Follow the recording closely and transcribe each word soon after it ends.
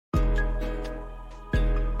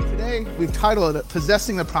Today, we've titled it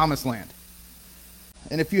Possessing the Promised Land.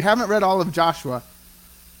 And if you haven't read all of Joshua,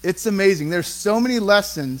 it's amazing. There's so many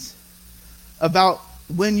lessons about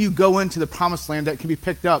when you go into the Promised Land that can be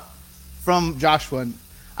picked up from Joshua. And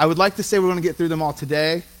I would like to say we're going to get through them all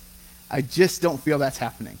today. I just don't feel that's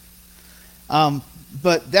happening.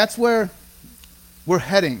 But that's where we're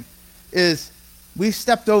heading, is we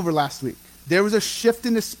stepped over last week. There was a shift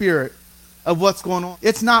in the spirit of what's going on.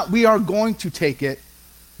 It's not we are going to take it.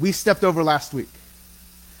 We stepped over last week.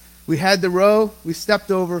 We had the row, we stepped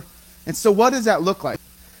over. And so what does that look like?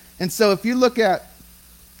 And so if you look at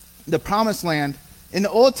the Promised Land, in the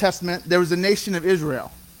Old Testament, there was a nation of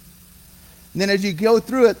Israel. And then as you go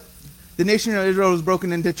through it, the nation of Israel was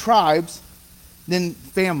broken into tribes, then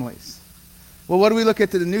families. Well, what do we look at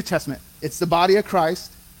to the New Testament? It's the body of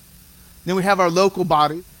Christ. Then we have our local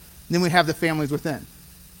body. Then we have the families within.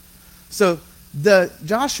 So the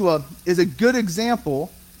Joshua is a good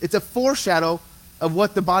example. It's a foreshadow of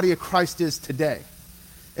what the body of Christ is today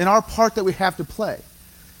and our part that we have to play.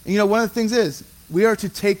 And you know, one of the things is we are to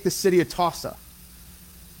take the city of Tulsa.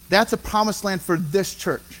 That's a promised land for this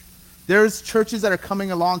church. There's churches that are coming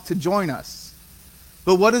along to join us.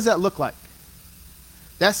 But what does that look like?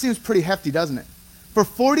 That seems pretty hefty, doesn't it? For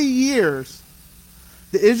 40 years,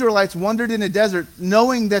 the Israelites wandered in the desert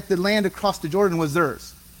knowing that the land across the Jordan was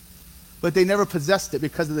theirs. But they never possessed it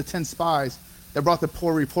because of the 10 spies that brought the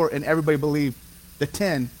poor report, and everybody believed the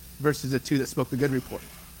 10 versus the 2 that spoke the good report.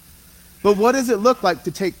 But what does it look like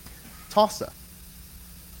to take Tulsa?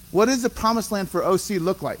 What does the promised land for OC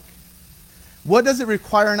look like? What does it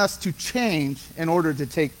require in us to change in order to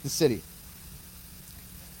take the city?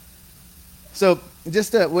 So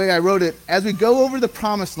just the way I wrote it, as we go over the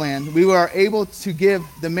promised land, we are able to give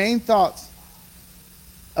the main thoughts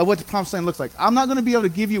of what the promised land looks like. I'm not going to be able to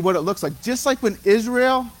give you what it looks like. Just like when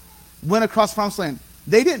Israel went across the promised land,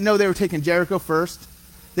 they didn't know they were taking Jericho first.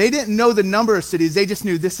 They didn't know the number of cities. They just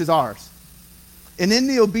knew this is ours. And in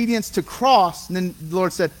the obedience to cross, and then the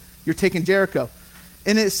Lord said, you're taking Jericho.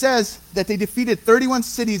 And it says that they defeated 31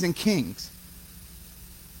 cities and kings.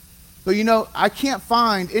 But you know, I can't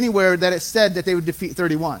find anywhere that it said that they would defeat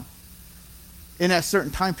 31 in that certain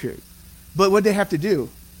time period. But what they have to do?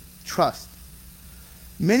 Trust.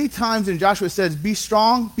 Many times in Joshua it says, be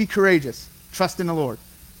strong, be courageous, trust in the Lord.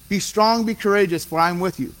 Be strong, be courageous, for I am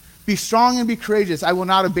with you. Be strong and be courageous, I will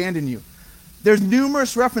not abandon you. There's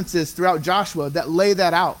numerous references throughout Joshua that lay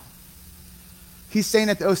that out. He's saying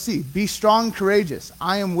at the OC, be strong and courageous,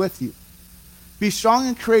 I am with you. Be strong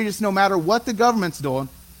and courageous no matter what the government's doing,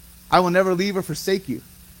 I will never leave or forsake you.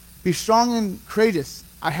 Be strong and courageous,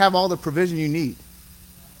 I have all the provision you need.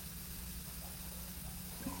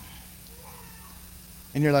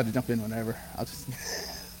 And you're allowed to jump in whenever. I'll just...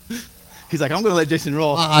 He's like, I'm going to let Jason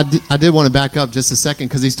roll. I did want to back up just a second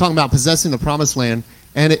because he's talking about possessing the promised land,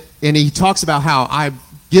 and he talks about how I've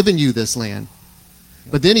given you this land.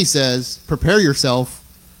 But then he says, prepare yourself,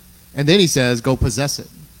 and then he says, go possess it.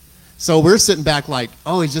 So we're sitting back like,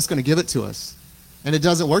 oh, he's just going to give it to us. And it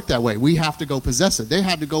doesn't work that way. We have to go possess it. They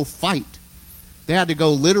had to go fight. They had to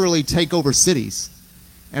go literally take over cities.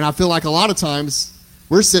 And I feel like a lot of times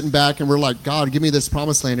we're sitting back and we're like, God, give me this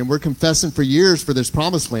promised land. And we're confessing for years for this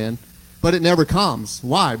promised land. But it never comes.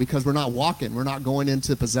 Why? Because we're not walking. We're not going in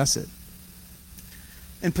to possess it.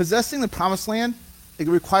 In possessing the promised land, it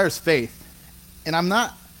requires faith. And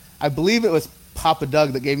I believe it was Papa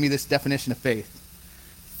Doug that gave me this definition of faith.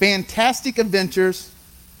 Fantastic adventures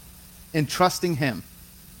in trusting him.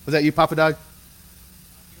 Was that you, Papa Doug?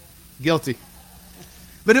 Guilty.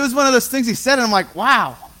 But it was one of those things he said, and I'm like,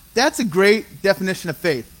 wow, that's a great definition of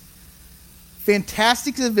faith.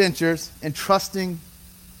 Fantastic adventures in trusting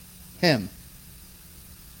him.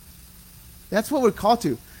 That's what we're called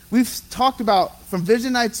to. We've talked about from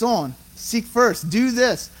Vision Nights on, seek first, do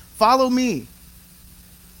this, follow me.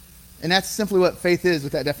 And that's simply what faith is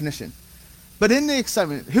with that definition. But in the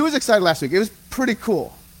excitement, who was excited last week? It was pretty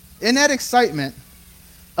cool. In that excitement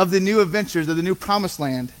of the new adventures, of the new promised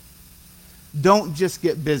land, don't just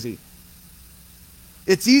get busy.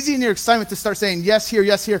 It's easy in your excitement to start saying yes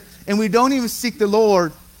here, and we don't even seek the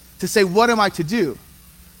Lord to say, what am I to do?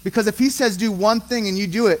 Because if he says do one thing and you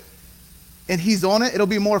do it, and he's on it, it'll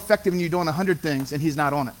be more effective than you doing 100 things and he's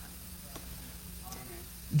not on it.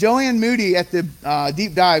 Joanne Moody at the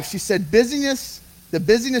deep dive, she said, the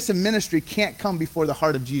busyness of ministry can't come before the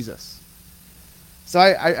heart of Jesus. So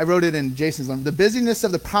I wrote it in Jason's letter. The busyness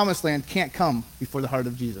of the promised land can't come before the heart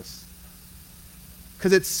of Jesus.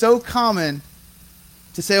 Because it's so common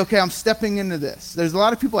to say, okay, I'm stepping into this. There's a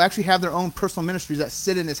lot of people who actually have their own personal ministries that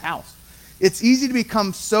sit in his house. It's easy to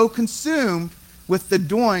become so consumed with the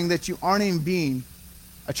doing that you aren't even being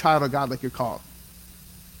a child of God like you're called.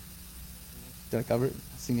 Did I cover it?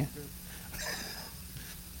 Sing it.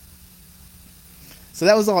 So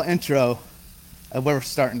that was all intro of where we're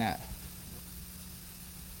starting at.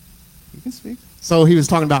 You can speak. So he was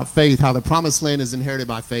talking about faith, how the promised land is inherited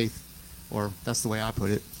by faith, or that's the way I put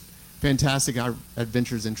it. Fantastic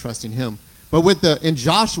adventures in trusting him. But in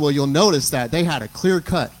Joshua, you'll notice that they had a clear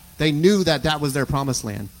cut. They knew that that was their promised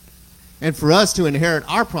land. And for us to inherit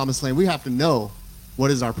our promised land, we have to know what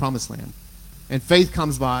is our promised land. And faith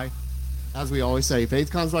comes by, as we always say, faith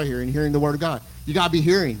comes by hearing the word of God. You got to be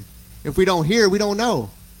hearing. If we don't hear, we don't know.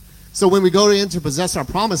 So when we go in to possess our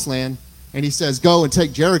promised land, and he says, go and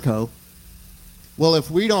take Jericho, well, if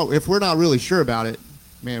we're not really sure about it,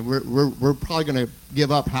 man, we're probably going to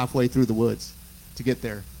give up halfway through the woods to get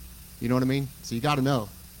there. You know what I mean? So you got to know.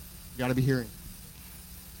 You got to be hearing.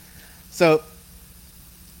 So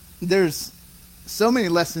there's so many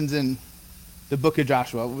lessons in the book of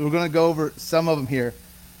Joshua. We're going to go over some of them here.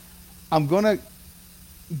 I'm going to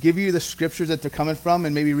give you the scriptures that they're coming from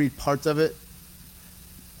and maybe read parts of it.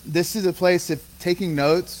 This is a place if taking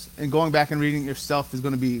notes and going back and reading it yourself is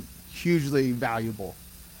going to be hugely valuable.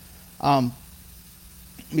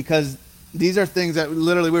 Because these are things that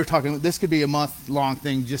literally we were talking about. This could be a month-long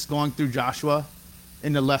thing just going through Joshua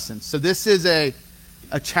in the lessons. So this is a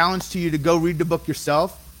challenge to you to go read the book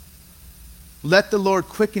yourself. Let the Lord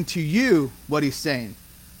quicken to you what he's saying.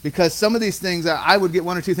 Because some of these things, I would get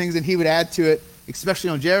one or two things and he would add to it, especially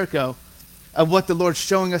on Jericho, of what the Lord's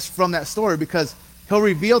showing us from that story. Because he'll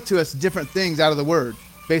reveal to us different things out of the word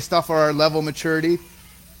based off our level of maturity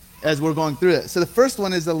as we're going through it. So the first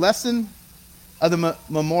one is the lesson of the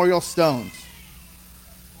memorial stones.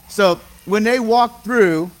 So when they walked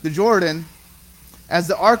through the Jordan, as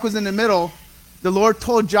the ark was in the middle, the Lord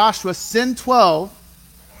told Joshua, send 12,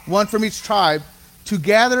 one from each tribe, to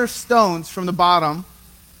gather stones from the bottom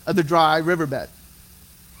of the dry riverbed.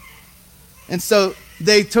 And so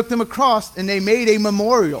they took them across and they made a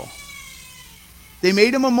memorial. They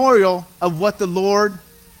made a memorial of what the Lord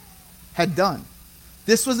had done.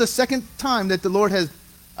 This was the second time that the Lord has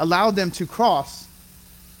allowed them to cross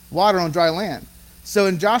water on dry land. So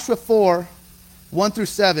in Joshua 4, 1 through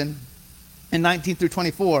 7, and 19 through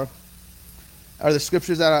 24 are the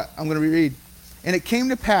scriptures that I'm going to reread. And it came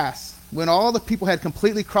to pass, when all the people had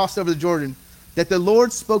completely crossed over the Jordan, that the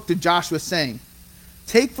Lord spoke to Joshua, saying,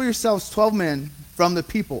 take for yourselves 12 men from the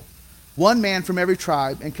people, one man from every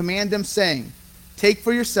tribe, and command them, saying, take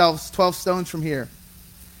for yourselves 12 stones from here,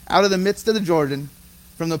 out of the midst of the Jordan,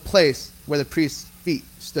 from the place where the priest's feet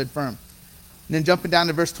stood firm. And then jumping down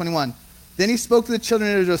to verse 21. Then he spoke to the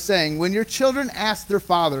children of Israel, saying, when your children ask their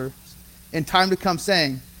fathers in time to come,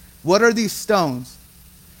 saying, what are these stones?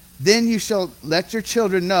 Then you shall let your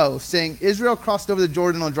children know, saying, Israel crossed over the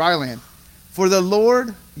Jordan on dry land. For the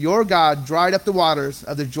Lord your God dried up the waters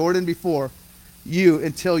of the Jordan before you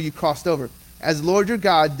until you crossed over, as the Lord your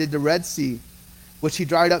God did the Red Sea, which he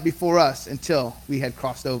dried up before us until we had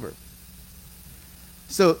crossed over.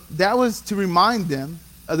 So that was to remind them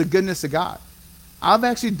of the goodness of God. I've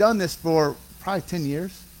actually done this for probably 10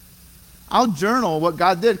 years. I'll journal what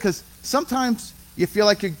God did, because sometimes you feel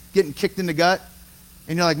like you're getting kicked in the gut,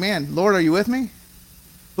 and you're like, man, Lord, are you with me?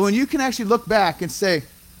 But when you can actually look back and say,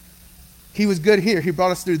 he was good here, he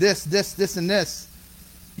brought us through this, and this,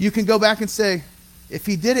 you can go back and say, if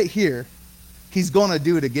he did it here, he's going to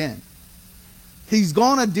do it again. He's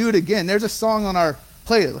going to do it again. There's a song on our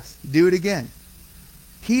playlist, Do It Again.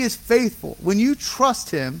 He is faithful. When you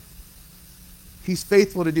trust him, he's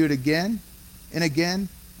faithful to do it again and again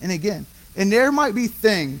and again. And there might be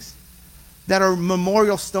things that are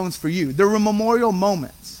memorial stones for you. There were memorial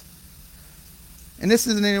moments. And this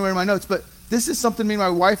isn't anywhere in my notes, but this is something me and my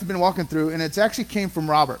wife have been walking through, and it actually came from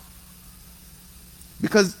Robert.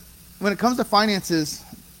 Because when it comes to finances,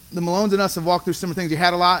 the Malones and us have walked through similar things. You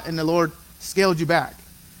had a lot, and the Lord scaled you back.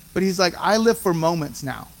 But he's like, I live for moments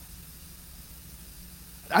now.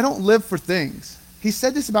 I don't live for things. He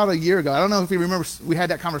said this about a year ago. I don't know if he remembers we had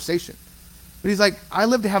that conversation. But he's like, I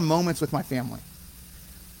live to have moments with my family.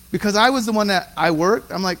 Because I was the one that I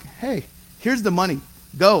worked. I'm like, hey, here's the money.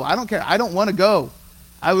 Go. I don't care. I don't want to go.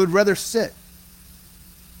 I would rather sit.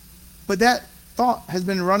 But that thought has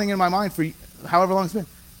been running in my mind for however long it's been.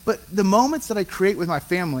 But the moments that I create with my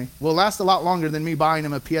family will last a lot longer than me buying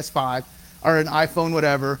them a PS5 or an iPhone,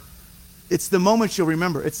 whatever. It's the moments you'll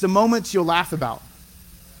remember. It's the moments you'll laugh about.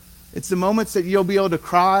 It's the moments that you'll be able to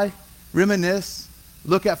cry, reminisce,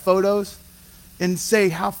 look at photos, and say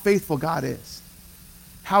how faithful God is,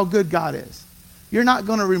 how good God is. You're not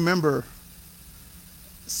going to remember.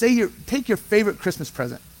 Take your favorite Christmas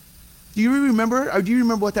present. Do you remember, or do you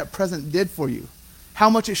remember what that present did for you? how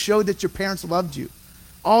much it showed that your parents loved you.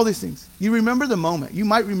 All these things. You remember the moment. You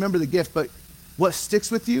might remember the gift, but what sticks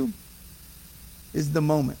with you is the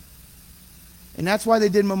moment. And that's why they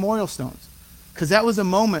did memorial stones. Because that was a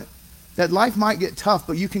moment that life might get tough,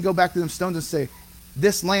 but you can go back to them stones and say,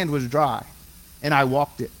 this land was dry, and I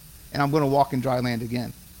walked it, and I'm going to walk in dry land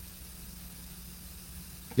again.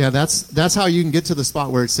 Yeah, that's how you can get to the spot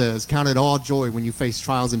where it says, count it all joy when you face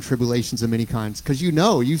trials and tribulations of many kinds. Because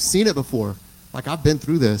you've seen it before. Like, I've been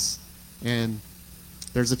through this, and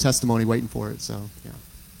there's a testimony waiting for it. So, yeah.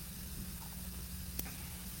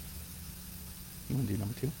 You want to do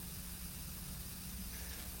number 2?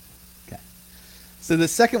 Okay. So the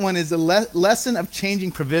second one is the lesson of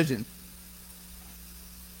changing provision.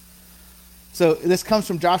 So this comes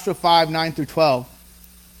from Joshua 5, 9 through 12.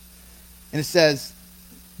 And it says,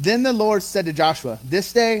 then the Lord said to Joshua,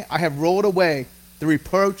 this day I have rolled away the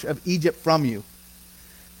reproach of Egypt from you.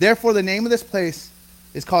 Therefore the name of this place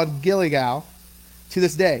is called Gilgal to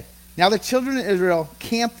this day. Now the children of Israel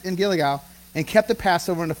camped in Gilgal and kept the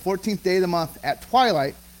Passover on the 14th day of the month at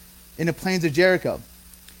twilight in the plains of Jericho.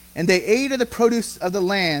 And they ate of the produce of the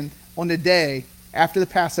land on the day after the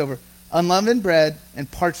Passover, unleavened bread and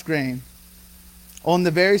parched grain on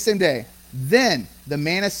the very same day. Then the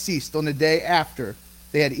manna ceased on the day after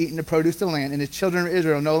they had eaten the produce of the land, and the children of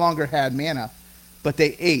Israel no longer had manna, but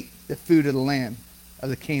they ate the food of the land of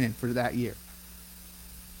the Canaan for that year.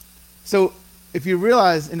 So if you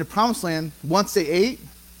realize in the promised land, once they ate,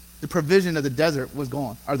 the provision of the desert was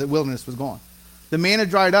gone, or the wilderness was gone. The manna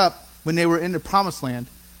dried up when they were in the promised land,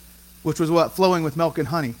 which was what? Flowing with milk and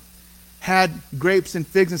honey. Had grapes and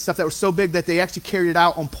figs and stuff that were so big that they actually carried it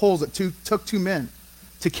out on poles that took 2 men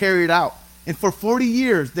to carry it out. And for 40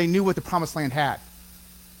 years, they knew what the promised land had.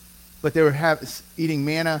 But they were eating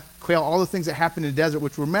manna, quail, all the things that happened in the desert,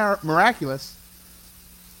 which were miraculous.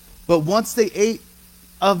 But once they ate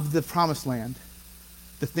of the promised land,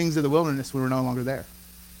 the things of the wilderness were no longer there.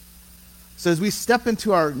 So as we step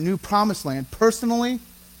into our new promised land, personally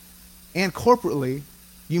and corporately,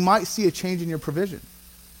 you might see a change in your provision.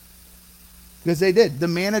 Because they did. The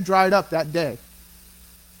manna dried up that day.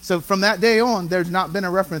 So from that day on, there's not been a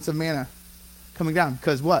reference of manna coming down.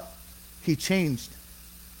 Because what? He changed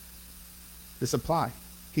the supply.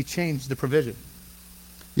 He changed the provision.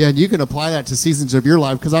 Yeah, and you can apply that to seasons of your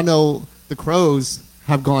life, because I know the Crows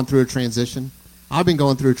have gone through a transition. I've been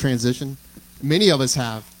going through a transition. Many of us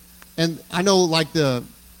have. And I know, like,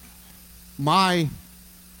 my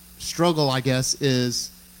struggle, I guess,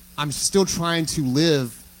 is I'm still trying to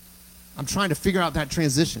live. I'm trying to figure out that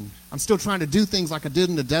transition. I'm still trying to do things like I did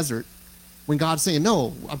in the desert when God's saying,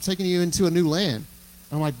 no, I'm taking you into a new land.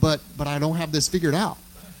 And I'm like, but I don't have this figured out.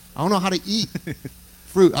 I don't know how to eat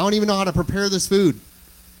fruit. I don't even know how to prepare this food.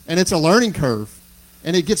 And it's a learning curve.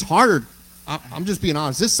 And it gets harder. I'm just being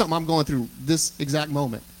honest. This is something I'm going through this exact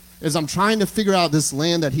moment. Is I'm trying to figure out this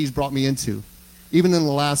land that he's brought me into, even in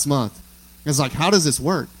the last month. It's like, how does this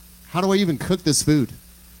work? How do I even cook this food?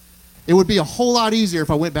 It would be a whole lot easier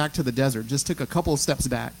if I went back to the desert, just took a couple of steps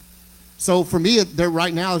back. So for me,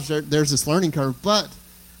 right now, there's this learning curve. But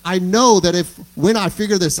I know that when I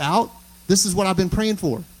figure this out, this is what I've been praying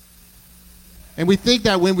for. And we think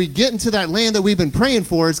that when we get into that land that we've been praying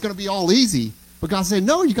for, it's going to be all easy. But God said,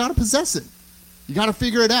 no, you got to possess it. You got to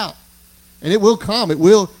figure it out. And it will come.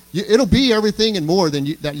 It'll be everything and more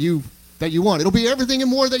than that you want. It'll be everything and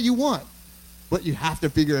more that you want. But you have to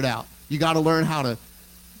figure it out. You got to learn how to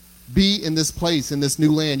be in this place, in this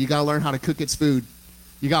new land. You got to learn how to cook its food.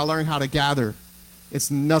 You got to learn how to gather. It's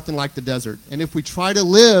nothing like the desert. And if we try to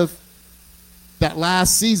live that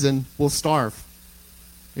last season, we'll starve.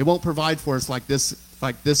 It won't provide for us like this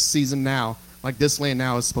season now, like this land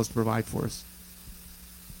now is supposed to provide for us.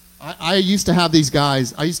 I used to have these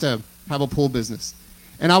guys. I used to have a pool business.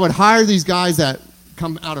 And I would hire these guys that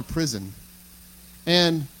come out of prison.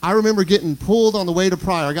 And I remember getting pulled on the way to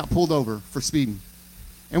Pryor. I got pulled over for speeding.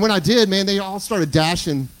 And when I did, man, they all started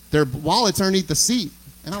dashing their wallets underneath the seat.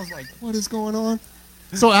 And I was like, what is going on?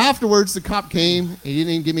 So afterwards, the cop came. And he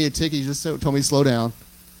didn't even give me a ticket. He just told me to slow down.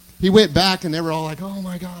 He went back, and they were all like, oh,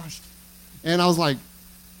 my gosh. And I was like,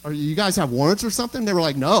 you guys have warrants or something? They were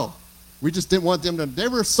like, no. We just didn't want them to. They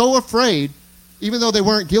were so afraid, even though they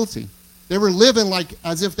weren't guilty. They were living like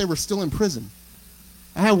as if they were still in prison.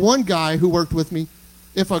 I had one guy who worked with me.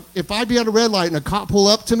 If I'd be at a red light and a cop pull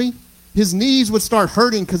up to me, his knees would start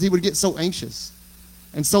hurting because he would get so anxious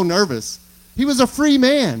and so nervous. He was a free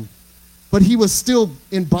man, but he was still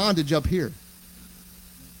in bondage up here.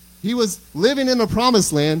 He was living in the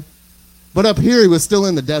promised land, but up here he was still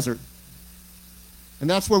in the desert. And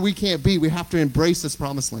that's where we can't be. We have to embrace this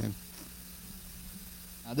promised land.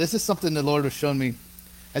 Now, this is something the Lord was showing me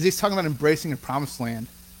as he's talking about embracing the promised land.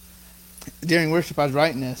 During worship, I was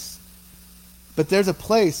writing this. But there's a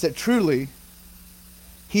place that truly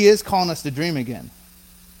he is calling us to dream again.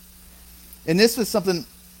 And this was something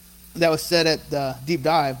that was said at the deep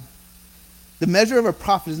dive. The measure of a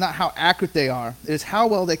prophet is not how accurate they are. It is how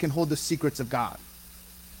well they can hold the secrets of God.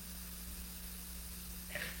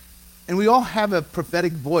 And we all have a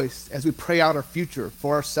prophetic voice as we pray out our future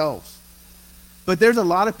for ourselves. But there's a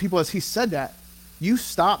lot of people, as he said that, you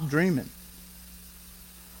stop dreaming.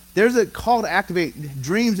 There's a call to activate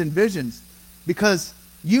dreams and visions, because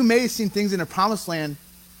you may have seen things in the promised land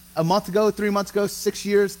a month ago, 3 months ago, 6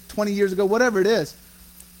 years, 20 years ago, whatever it is,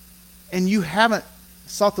 and you haven't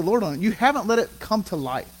sought the Lord on it. You haven't let it come to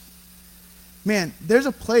life. Man, there's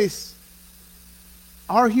a place.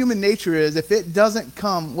 Our human nature is, if it doesn't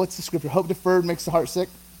come, what's the scripture? Hope deferred makes the heart sick,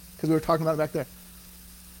 because we were talking about it back there.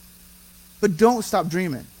 But don't stop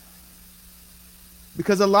dreaming.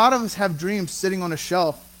 Because a lot of us have dreams sitting on a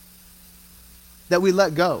shelf that we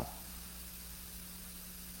let go.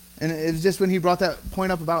 And it was just when he brought that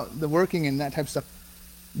point up about the working and that type of stuff.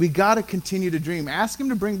 We got to continue to dream. Ask him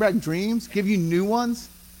to bring back dreams, give you new ones.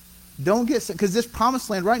 Don't get sick, because this promised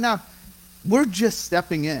land right now, we're just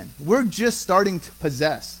stepping in. We're just starting to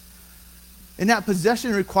possess. And that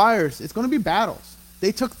possession requires, it's going to be battles.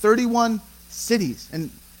 They took 31 cities and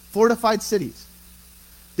fortified cities,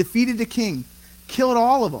 defeated the king, killed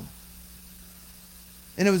all of them.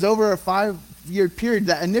 And it was over a 5-year period,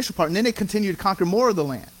 that initial part. And then they continued to conquer more of the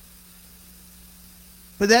land.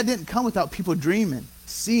 But that didn't come without people dreaming,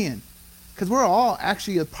 seeing. Because we're all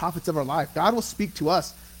actually the prophets of our life. God will speak to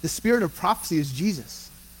us. The spirit of prophecy is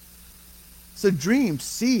Jesus. So dream,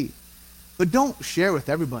 see, but don't share with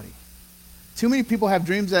everybody. Too many people have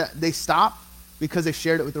dreams that they stop because they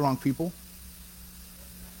shared it with the wrong people.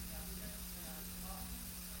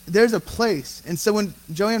 There's a place. And so when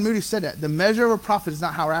Joanne Moody said that, the measure of a prophet is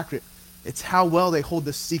not how accurate. It's how well they hold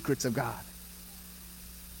the secrets of God.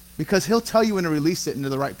 Because he'll tell you when to release it into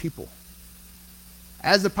the right people.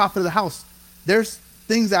 As the prophet of the house, there's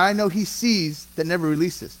things that I know he sees that never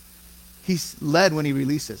releases. He's led when he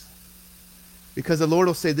releases. Because the Lord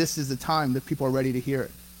will say, this is the time that people are ready to hear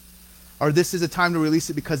it. Or this is the time to release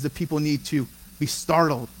it because the people need to be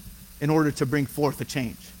startled in order to bring forth a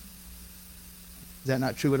change. Is that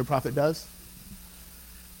not true what a prophet does?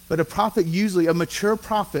 But a prophet usually, a mature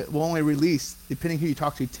prophet will only release, depending who you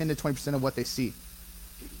talk to, 10 to 20% of what they see.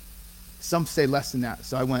 Some say less than that,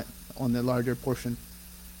 so I went on the larger portion.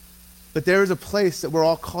 But there is a place that we're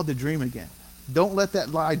all called to dream again. Don't let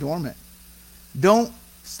that lie dormant. Don't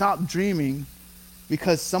stop dreaming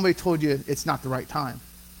because somebody told you it's not the right time.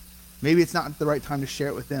 Maybe it's not the right time to share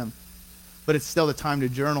it with them, but it's still the time to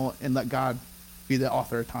journal and let God be the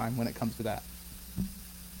author of time when it comes to that.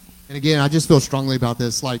 And again, I just feel strongly about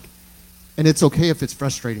this, and it's okay if it's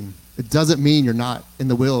frustrating. It doesn't mean you're not in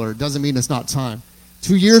the will, or it doesn't mean it's not time.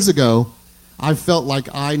 2 years ago, I felt like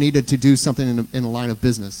I needed to do something in the line of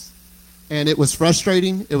business. And it was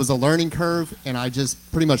frustrating, it was a learning curve, and I just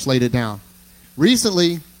pretty much laid it down.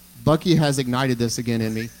 Recently, Bucky has ignited this again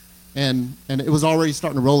in me, and it was already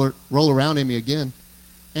starting to roll around in me again.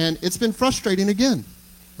 And it's been frustrating again.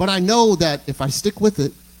 But I know that if I stick with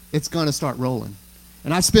it, it's going to start rolling.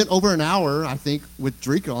 And I spent over an hour, I think, with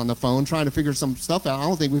Drika on the phone trying to figure some stuff out. I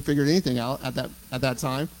don't think we figured anything out at that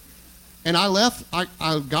time. And I left. I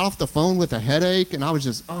got off the phone with a headache, and I was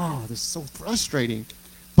just, this is so frustrating.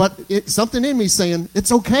 But something in me saying,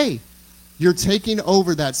 it's okay. You're taking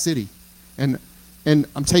over that city. And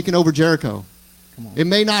I'm taking over Jericho. Come on. It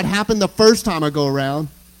may not happen the first time I go around.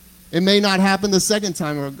 It may not happen the second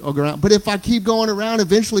time I go around. But if I keep going around,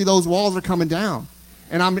 eventually those walls are coming down.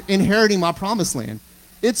 And I'm inheriting my promised land.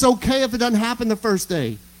 It's okay if it doesn't happen the first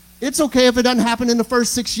day. It's okay if it doesn't happen in the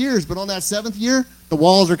first 6 years. But on that 7th year, the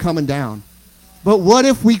walls are coming down. But what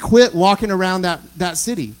if we quit walking around that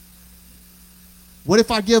city? What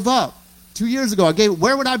if I give up? 2 years ago,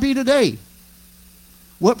 where would I be today?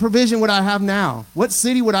 What provision would I have now? What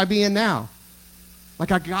city would I be in now? I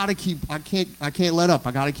can't let up.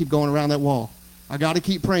 I gotta keep going around that wall. I gotta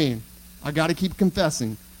keep praying. I gotta keep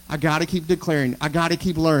confessing. I gotta keep declaring. I gotta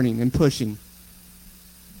keep learning and pushing.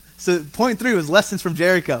 So point 3 was lessons from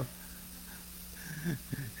Jericho.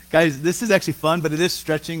 Guys, this is actually fun, but it is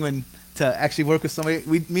stretching to actually work with somebody.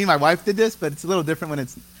 Me and my wife did this, but it's a little different when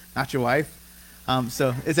it's not your wife.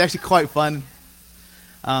 So it's actually quite fun.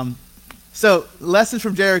 So lessons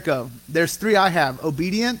from Jericho. There's 3 I have: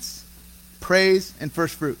 obedience, praise, and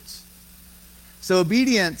first fruits. So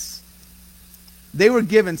obedience, they were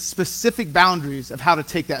given specific boundaries of how to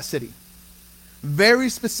take that city. Very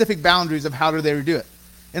specific boundaries of how they would do it.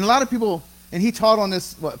 And a lot of people And he taught on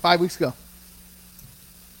this, 5 weeks ago?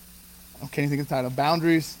 I can't even think of the title.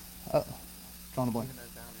 Boundaries. Drawing a blank.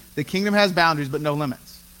 The kingdom has boundaries, but no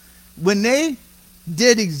limits. When they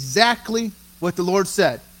did exactly what the Lord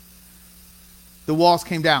said, the walls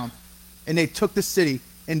came down, and they took the city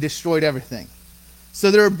and destroyed everything.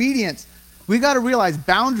 So their obedience, we got to realize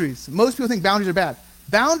boundaries. Most people think boundaries are bad.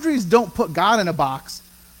 Boundaries don't put God in a box.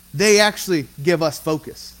 They actually give us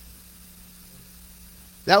focus.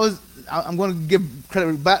 I'm going to give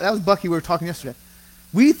credit. That was Bucky we were talking yesterday.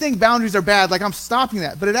 We think boundaries are bad, like I'm stopping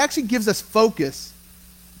that. But it actually gives us focus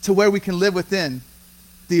to where we can live within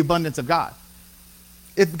the abundance of God.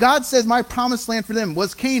 If God says my promised land for them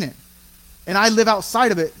was Canaan, and I live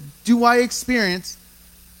outside of it, do I experience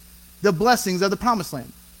the blessings of the promised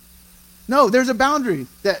land? No, there's a boundary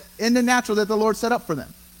that in the natural that the Lord set up for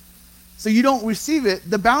them. So you don't receive it.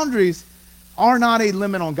 The boundaries are not a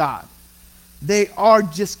limit on God. They are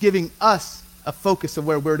just giving us a focus of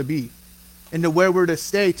where we're to be and to where we're to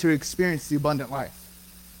stay to experience the abundant life.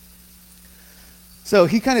 So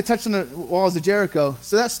he kind of touched on the walls of Jericho.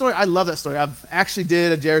 So that story, I love that story. I've actually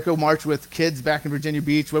did a Jericho march with kids back in Virginia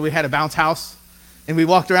Beach where we had a bounce house and we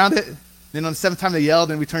walked around it. Then on the seventh time they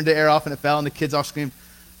yelled and we turned the air off and it fell and the kids all screamed.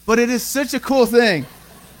 But it is such a cool thing.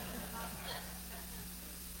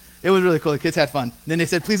 It was really cool. The kids had fun. Then they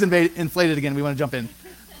said, please inflate it again. We want to jump in.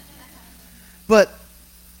 But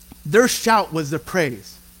their shout was their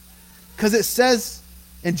praise. Because it says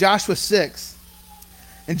in Joshua 6,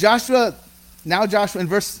 in Joshua, in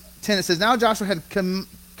verse 10, it says, now Joshua had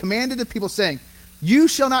commanded the people, saying, you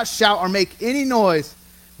shall not shout or make any noise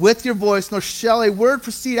with your voice, nor shall a word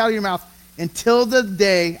proceed out of your mouth until the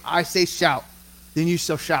day I say shout. Then you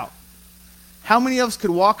shall shout. How many of us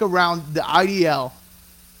could walk around the IDL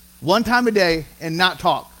one time a day and not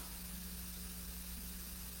talk?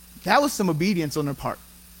 That was some obedience on their part.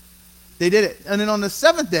 They did it. And then on the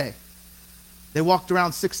seventh day, they walked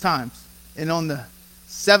around 6 times. And on the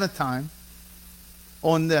 7th time,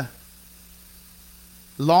 on the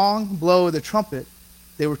long blow of the trumpet,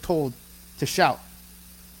 they were told to shout.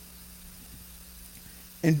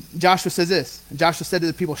 And Joshua says this. And Joshua said to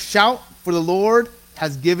the people, shout, for the Lord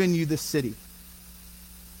has given you this city.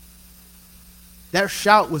 That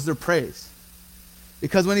shout was their praise.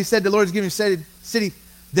 Because when he said the Lord has given you the city,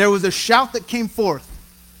 there was a shout that came forth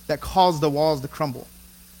that caused the walls to crumble.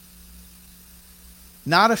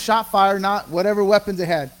 Not a shot fire, not whatever weapons they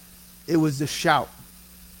had. It was the shout.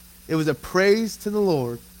 It was a praise to the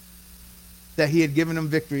Lord that he had given them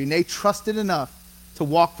victory. And they trusted enough to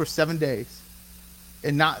walk for 7 days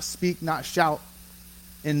and not speak, not shout,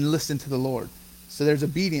 and listen to the Lord. So there's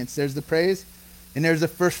obedience, there's the praise, and there's the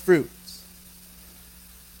first fruits.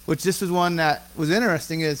 Which this was one that was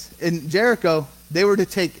interesting is, in Jericho, they were to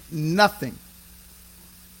take nothing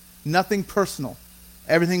personal.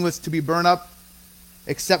 Everything was to be burned up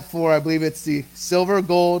except for, I believe it's the silver,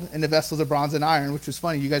 gold, and the vessels of bronze and iron, which was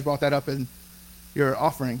funny. You guys brought that up in your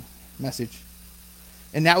offering message.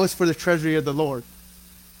 And that was for the treasury of the Lord.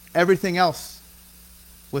 Everything else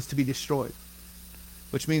was to be destroyed,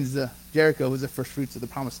 which means Jericho was the first fruits of the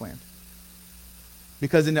promised land.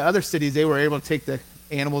 Because in the other cities, they were able to take the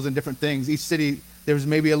animals and different things. Each city, there was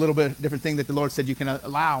maybe a little bit different thing that the Lord said you can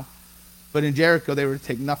allow. But in Jericho, they were to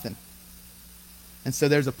take nothing. And so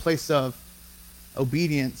there's a place of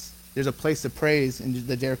obedience. There's a place of praise in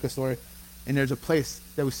the Jericho story. And there's a place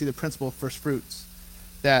that we see the principle of first fruits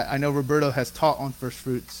that I know Roberto has taught on first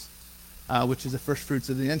fruits, which is the first fruits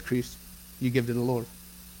of the increase you give to the Lord.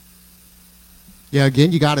 Yeah,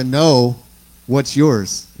 again, you got to know what's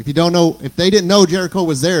yours. If they didn't know Jericho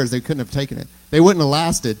was theirs, they couldn't have taken it. They wouldn't have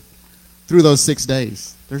lasted through those 6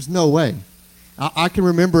 days. There's no way. I can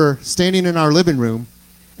remember standing in our living room,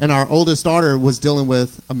 and our oldest daughter was dealing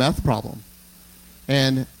with a meth problem.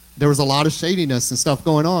 And there was a lot of shadiness and stuff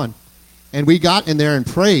going on. And we got in there and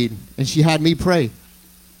prayed, and she had me pray.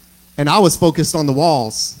 And I was focused on the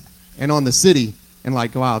walls and on the city, and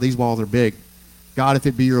like, wow, these walls are big. God, if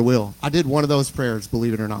it be your will. I did one of those prayers,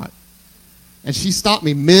 believe it or not. And she stopped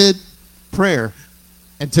me mid-prayer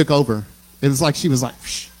and took over. It was like she was like,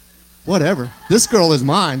 whatever. This girl is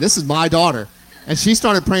mine. This is my daughter. And she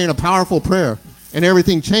started praying a powerful prayer, and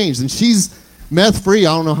everything changed. And she's meth-free,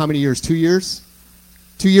 I don't know how many years, 2 years?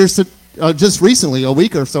 2 years, just recently, a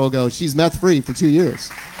week or so ago, she's meth-free for 2 years.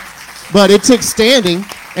 But it took standing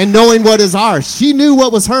and knowing what is ours. She knew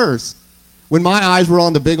what was hers when my eyes were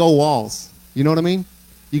on the big old walls. You know what I mean?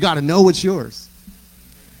 You got to know what's yours.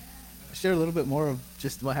 Share a little bit more of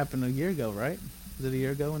just what happened a year ago, right? Was it a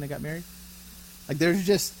year ago when they got married? Like there's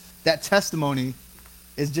just, that testimony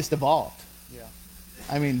is just evolved. Yeah.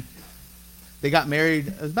 I mean, They got married,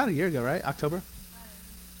 it was about a year ago, right? October?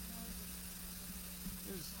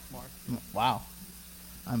 Wow.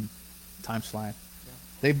 Time's flying.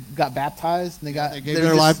 They got baptized, and they gave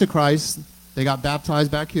their life to Christ. They got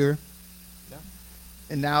baptized back here. Yeah.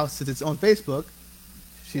 And now, since it's on Facebook,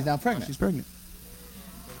 she's now pregnant. She's pregnant.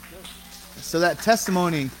 So that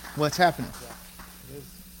testimony, what's happening?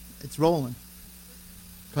 It's rolling.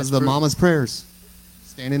 Because of the mama's prayers.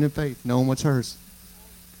 Standing in faith, knowing what's hers.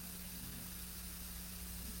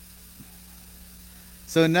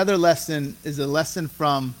 So another lesson is a lesson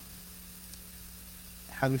from,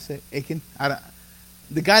 how do we say it? Achan?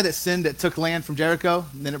 The guy that sinned, that took land from Jericho,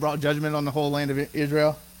 and then it brought judgment on the whole land of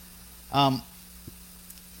Israel. And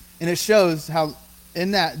it shows how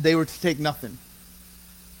in that they were to take nothing.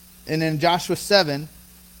 And in Joshua 7,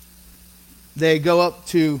 they go up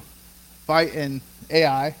to fight in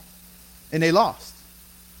Ai, and they lost.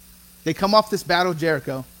 They come off this battle of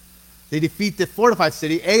Jericho. They defeat the fortified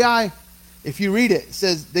city. Ai, if you read it, it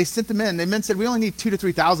says they sent the men. The men said, we only need 2,000 to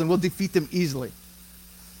 3,000. We'll defeat them easily.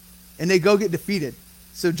 And they go get defeated.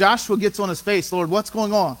 So Joshua gets on his face, Lord, what's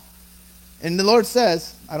going on? And the Lord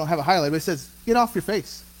says, I don't have a highlight, but he says, get off your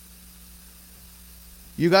face.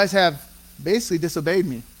 You guys have basically disobeyed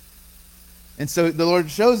me. And so the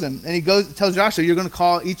Lord shows him, and he tells Joshua, you're going to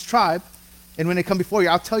call each tribe, and when they come before you,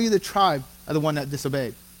 I'll tell you the tribe of the one that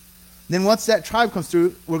disobeyed. Then once that tribe comes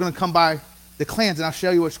through, we're going to come by the clans, and I'll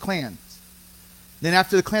show you which clans. Then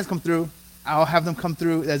after the clans come through, I'll have them come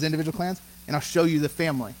through as individual clans, and I'll show you the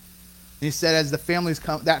family. And he said, as that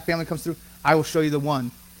family comes through, I will show you the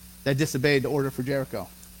one that disobeyed the order for Jericho.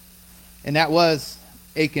 And that was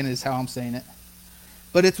Achan, is how I'm saying it.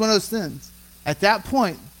 But it's one of those things. At that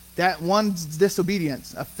point, that one's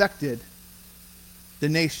disobedience affected the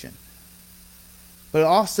nation. But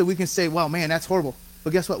also we can say, well, man, that's horrible.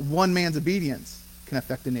 But guess what? One man's obedience can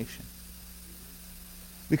affect the nation.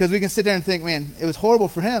 Because we can sit there and think, man, it was horrible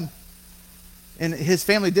for him. And his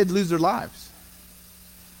family did lose their lives.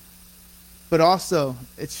 But also,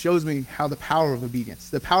 it shows me how the power of obedience,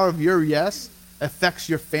 the power of your yes, affects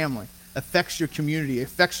your family, affects your community,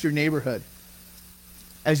 affects your neighborhood.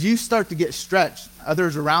 As you start to get stretched,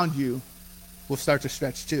 others around you will start to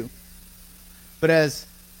stretch too. But as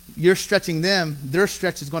you're stretching them, their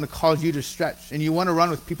stretch is going to cause you to stretch. And you want to run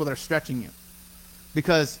with people that are stretching you.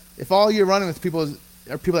 Because if all you're running with people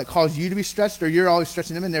are people that cause you to be stretched, or you're always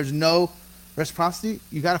stretching them and there's no reciprocity,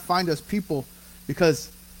 you got to find those people.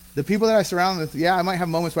 Because the people that I surround with, yeah, I might have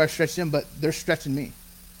moments where I stretch them, but they're stretching me.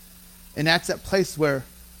 And that's that place where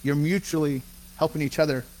you're mutually helping each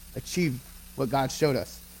other achieve what God showed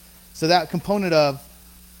us. So that component of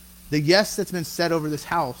the yes that's been said over this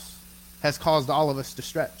house has caused all of us to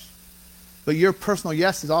stretch. But your personal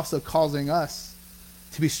yes is also causing us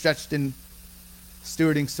to be stretched in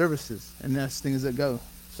stewarding services and as things that go.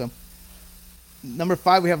 So, number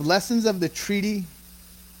 5, we have lessons of the treaty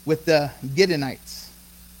with the Gideonites.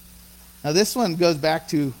 Now this one goes back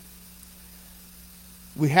to,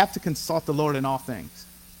 we have to consult the Lord in all things.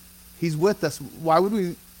 He's with us. Why would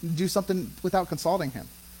we do something without consulting him?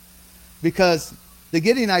 Because the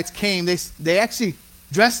Gideonites came, they actually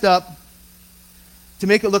dressed up to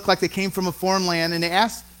make it look like they came from a foreign land, and they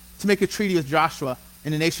asked to make a treaty with Joshua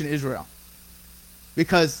and the nation of Israel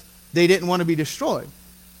because they didn't want to be destroyed.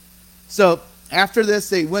 So after this,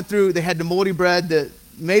 they went through, they had the moldy bread that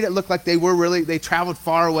made it look like they traveled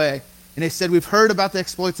far away. And they said, we've heard about the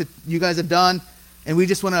exploits that you guys have done, and we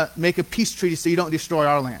just want to make a peace treaty so you don't destroy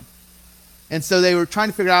our land. And so they were trying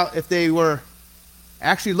to figure out if they were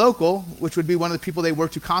actually local, which would be one of the people they were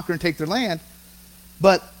to conquer and take their land.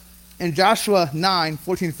 But in Joshua 9,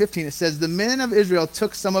 14 and 15, it says, the men of Israel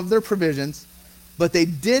took some of their provisions, but they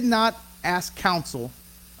did not ask counsel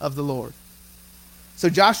of the Lord. So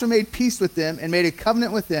Joshua made peace with them and made a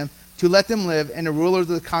covenant with them to let them live, and the rulers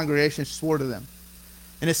of the congregation swore to them.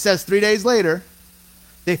 And it says 3 days later,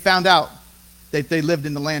 they found out that they lived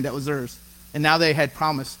in the land that was theirs. And now they had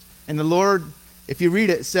promised. And the Lord, if you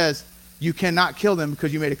read it, it says, you cannot kill them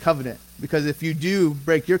because you made a covenant. Because if you do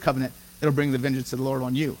break your covenant, it'll bring the vengeance of the Lord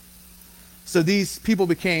on you. So these people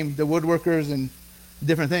became the woodworkers and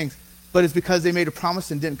different things. But it's because they made a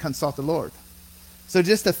promise and didn't consult the Lord. So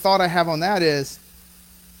just a thought I have on that is,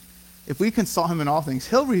 if we consult him in all things,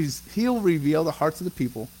 he'll reveal the hearts of the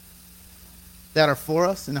people that are for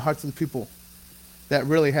us and the hearts of the people that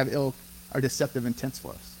really have ill or deceptive intents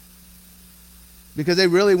for us. Because they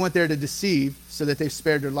really went there to deceive so that they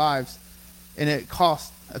spared their lives, and it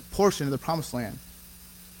cost a portion of the promised land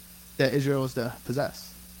that Israel was to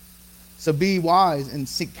possess. So be wise and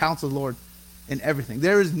seek counsel of the Lord in everything.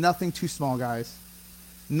 There is nothing too small, guys.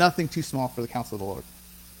 Nothing too small for the counsel of the Lord.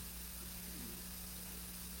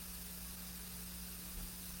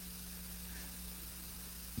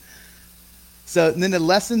 So and then the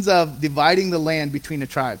lessons of dividing the land between the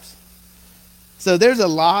tribes. So there's a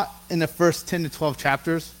lot in the first 10 to 12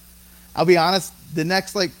 chapters. I'll be honest, the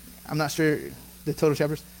next, I'm not sure the total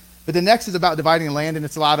chapters, but the next is about dividing the land, and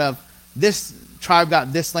it's a lot of this tribe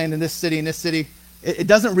got this land in this city and this city. It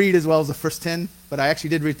doesn't read as well as the first 10, but I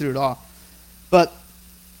actually did read through it all. But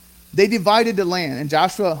they divided the land in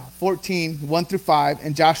Joshua 14, 1 through 5,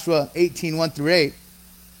 and Joshua 18, 1 through 8.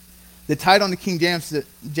 The title on the King James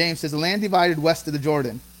says, the land divided west of the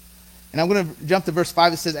Jordan. And I'm going to jump to verse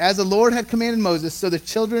 5. It says, as the Lord had commanded Moses, so the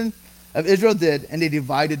children of Israel did, and they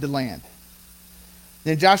divided the land.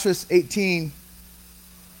 Then Joshua 18, and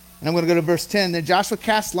I'm going to go to verse 10. Then Joshua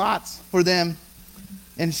cast lots for them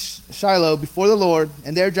in Shiloh before the Lord,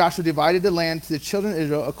 and there Joshua divided the land to the children of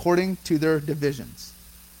Israel according to their divisions.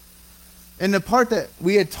 And the part that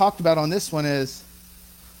we had talked about on this one is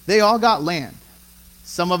they all got land.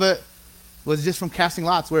 Some of it was just from casting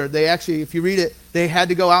lots, where they actually, if you read it, they had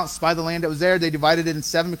to go out and spy the land that was there. They divided it in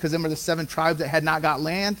 7 because them were the 7 tribes that had not got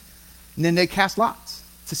land. And then they cast lots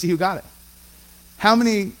to see who got it. How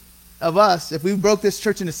many of us, if we broke this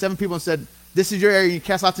church into 7 people and said, this is your area, and you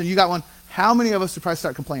cast lots and you got one, how many of us would probably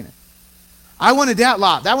start complaining? I wanted that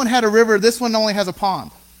lot. That one had a river. This one only has a pond.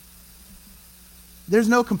 There's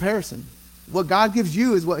no comparison. What God gives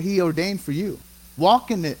you is what he ordained for you. Walk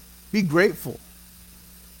in it. Be grateful.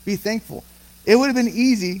 Be thankful. It would have been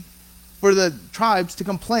easy for the tribes to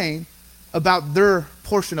complain about their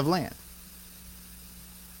portion of land.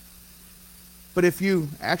 But if you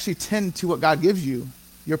actually tend to what God gives you,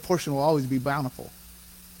 your portion will always be bountiful.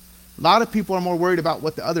 A lot of people are more worried about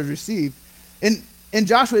what the others receive. In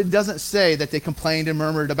Joshua, it doesn't say that they complained and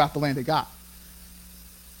murmured about the land they got.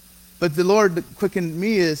 But the Lord quickened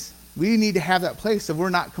me is we need to have that place of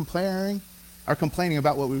we're not comparing or complaining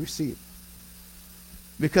about what we receive.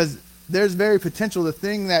 Because there's very potential, the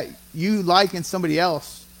thing that you like in somebody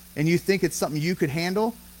else and you think it's something you could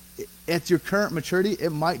handle, at your current maturity,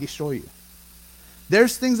 it might destroy you.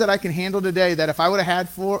 There's things that I can handle today that if I would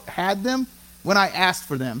have had them when I asked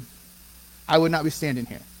for them, I would not be standing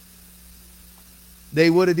here. They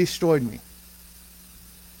would have destroyed me.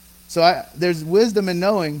 So there's wisdom in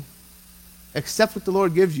knowing, accept what the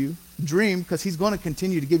Lord gives you, dream, because he's going to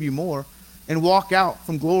continue to give you more, and walk out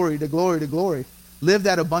from glory to glory to glory. Live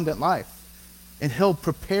that abundant life. And he'll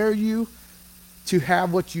prepare you to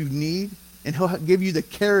have what you need, and he'll give you the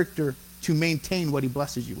character to maintain what he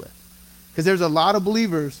blesses you with. Because there's a lot of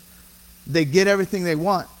believers, they get everything they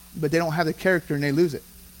want, but they don't have the character and they lose it.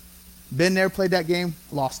 Been there, played that game,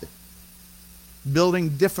 lost it. Building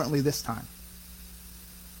differently this time.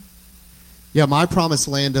 Yeah, my promised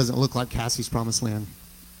land doesn't look like Cassie's promised land.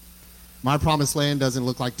 My promised land doesn't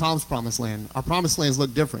look like Tom's promised land. Our promised lands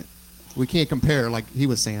look different. We can't compare, like he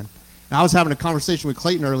was saying. And I was having a conversation with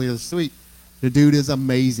Clayton earlier this week. The dude is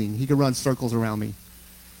amazing. He can run circles around me.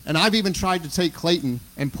 And I've even tried to take Clayton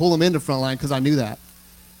and pull him into front line because I knew that.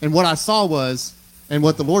 And what I saw was, and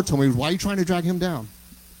what the Lord told me was, why are you trying to drag him down?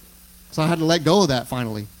 So I had to let go of that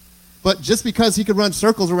finally. But just because he could run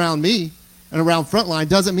circles around me and around front line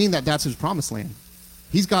doesn't mean that that's his promised land.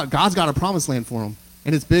 God's got a promised land for him,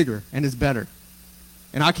 and it's bigger and it's better.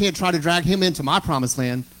 And I can't try to drag him into my promised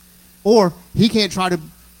land, or he can't try to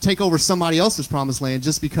take over somebody else's promised land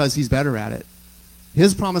just because he's better at it.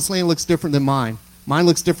 His promised land looks different than mine. Mine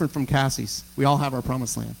looks different from Cassie's. We all have our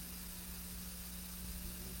promised land.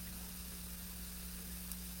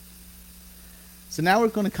 So now we're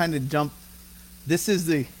going to kind of jump. This is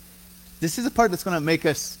the part that's going to make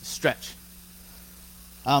us stretch.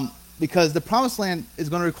 Because the promised land is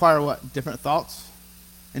going to require what? Different thoughts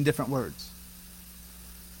and different words.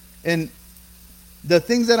 And the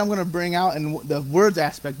things that I'm going to bring out in the words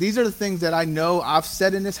aspect, these are the things that I know I've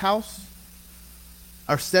said in this house,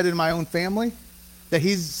 or said in my own family, that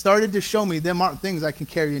he's started to show me them aren't things I can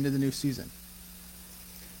carry into the new season.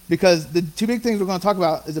 Because the two big things we're going to talk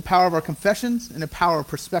about is the power of our confessions and the power of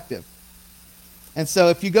perspective. And so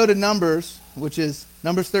if you go to Numbers, which is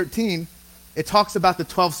Numbers 13, it talks about the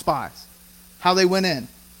 12 spies, how they went in.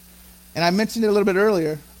 And I mentioned it a little bit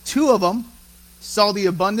earlier. 2 of them saw the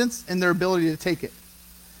abundance and their ability to take it.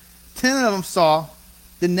 10 of them saw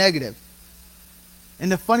the negative.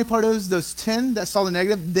 And the funny part is, those 10 that saw the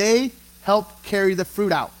negative, they helped carry the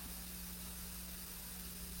fruit out.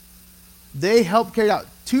 They helped carry it out.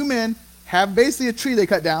 2 men have basically a tree they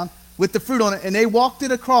cut down with the fruit on it, and they walked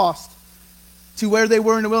it across to where they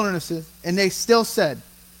were in the wildernesses, and they still said,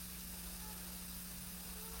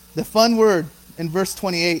 the fun word in verse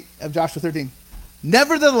 28 of Joshua 13,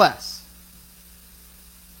 nevertheless.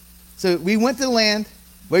 So we went to the land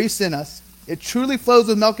where you sent us. It truly flows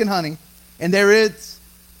with milk and honey, and there is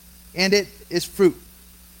and it is fruit.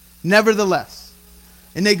 Nevertheless.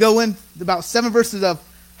 And they go in about 7 verses of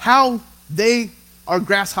how they are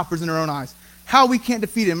grasshoppers in their own eyes, how we can't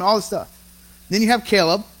defeat him, and all this stuff. Then you have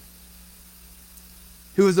Caleb,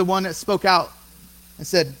 who was the one that spoke out and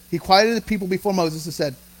said, he quieted the people before Moses and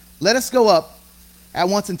said, let us go up at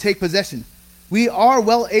once and take possession. We are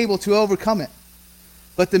well able to overcome it.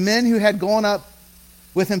 But the men who had gone up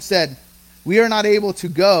with him said, we are not able to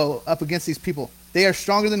go up against these people. They are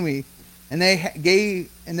stronger than we. And they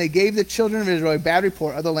gave the children of Israel a bad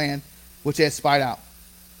report of the land which they had spied out.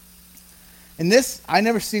 And this, I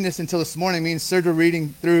never seen this until this morning. Me and Serge were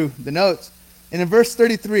reading through the notes. And in verse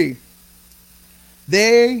 33,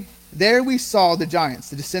 there we saw the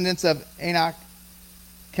giants, the descendants of Anak,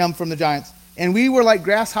 come from the giants. And we were like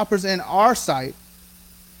grasshoppers in our sight,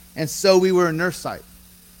 and so we were in their sight.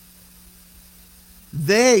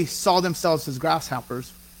 They saw themselves as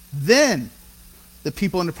grasshoppers. Then the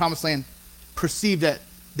people in the promised land perceived that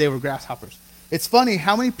they were grasshoppers. It's funny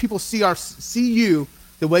how many people see you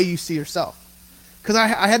the way you see yourself. Because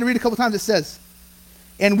I had to read a couple times. It says,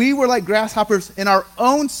 and we were like grasshoppers in our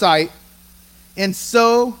own sight, and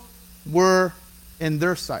so were in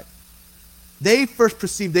their sight. They first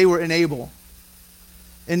perceived they were unable.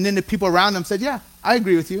 And then the people around them said, yeah, I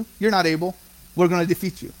agree with you. You're not able. We're going to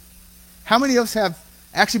defeat you. How many of us have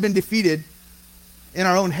actually been defeated in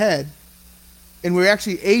our own head, and we're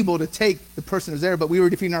actually able to take the person who's there, but we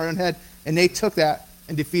were defeating our own head, and they took that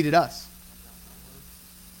and defeated us?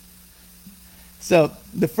 So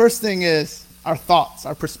the first thing is our thoughts,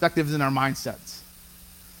 our perspectives, and our mindsets.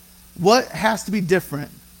 What has to be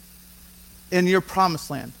different in your promised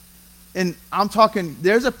land? And I'm talking,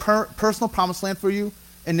 there's a personal promised land for you,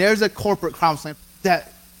 and there's a corporate promised land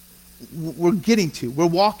that we're getting to, we're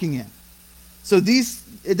walking in. So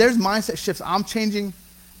there's mindset shifts I'm changing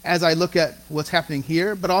as I look at what's happening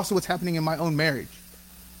here, but also what's happening in my own marriage.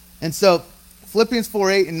 And so Philippians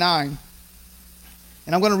 4:8 and 9,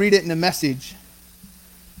 and I'm going to read it in the Message.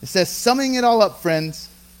 It says, summing it all up, friends,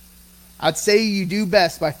 I'd say you do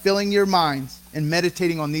best by filling your minds and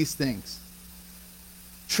meditating on these things.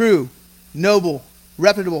 True, noble,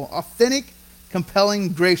 reputable, authentic,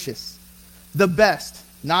 compelling, gracious. The best,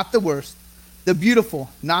 not the worst. The beautiful,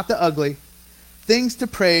 not the ugly. Things to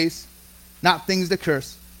praise, not things to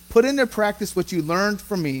curse. Put into practice what you learned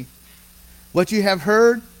from me, what you have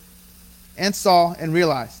heard and saw and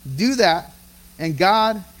realized. Do that, and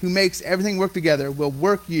God, who makes everything work together, will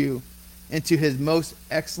work you into his most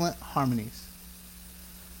excellent harmonies.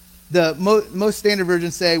 The most standard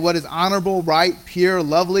versions say what is honorable, right, pure,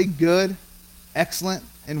 lovely, good, excellent,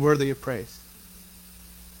 and worthy of praise.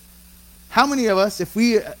 How many of us, if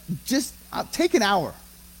we just take an hour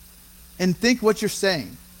and think what you're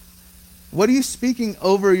saying, what are you speaking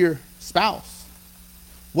over your spouse?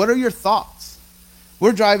 What are your thoughts?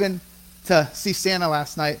 We're driving to see Santa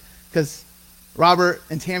last night because Robert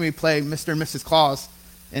and Tammy play Mr. and Mrs. Claus.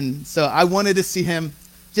 And so I wanted to see him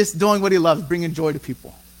just doing what he loves, bringing joy to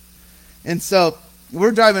people. And so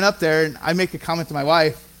we're driving up there, and I make a comment to my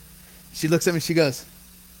wife. She looks at me, she goes,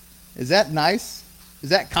 is that nice?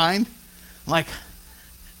 Is that kind? I'm like,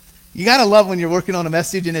 you got to love when you're working on a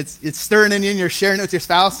message and it's stirring in you and you're sharing it with your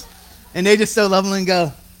spouse, and they just so lovingly and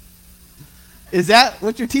go, is that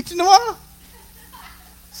what you're teaching tomorrow?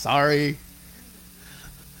 Sorry.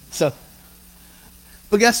 So,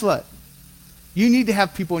 but guess what? You need to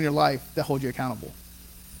have people in your life that hold you accountable.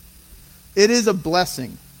 It is a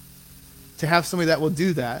blessing to have somebody that will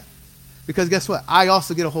do that, because guess what? I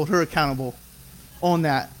also get to hold her accountable on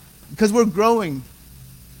that, because we're growing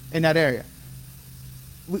in that area.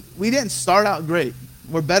 We didn't start out great.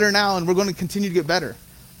 We're better now, and we're going to continue to get better.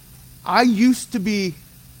 I used to be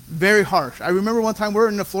very harsh. I remember one time we're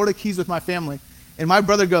in the Florida Keys with my family, and my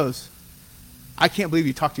brother goes, I can't believe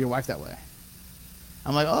you talk to your wife that way.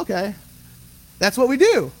 I'm like, okay, that's what we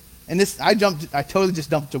do. And I totally just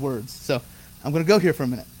dumped the words. So I'm going to go here for a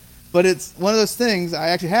minute. But it's one of those things I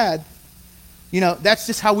actually had, that's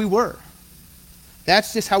just how we were.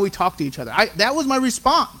 That's just how we talk to each other. That was my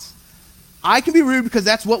response. I can be rude because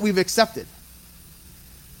that's what we've accepted.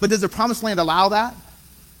 But does the promised land allow that?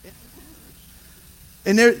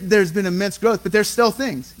 And there's been immense growth, but there's still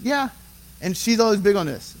things. Yeah. And she's always big on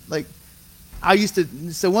this. Like,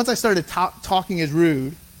 so once I started talking as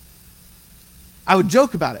rude, I would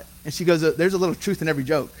joke about it. And she goes, there's a little truth in every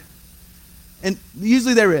joke. And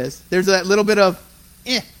usually there is. There's that little bit of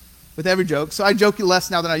with every joke. So I joke less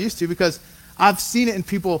now than I used to, because I've seen it in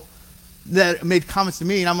people that made comments to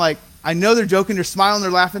me, and I'm like, I know they're joking, they're smiling,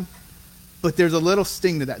 they're laughing, but there's a little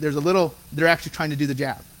sting to that. They're actually trying to do the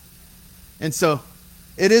jab. And so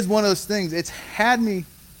it is one of those things. It's had me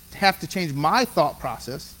have to change my thought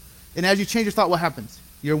process. And as you change your thought, what happens?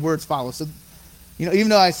 Your words follow. So, even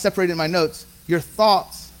though I separated my notes, your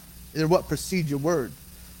thoughts are what precede your word.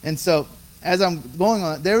 And so, as I'm going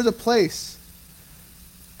on, there was a place.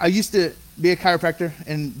 I used to be a chiropractor,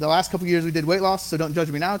 and the last couple of years we did weight loss, so don't judge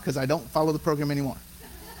me now because I don't follow the program anymore.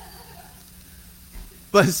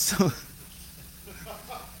 But so,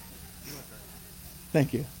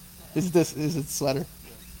 thank you. Is it sweater?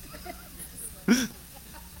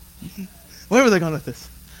 Where were they going with this?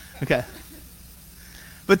 Okay.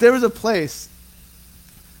 But there was a place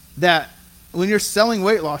that when you're selling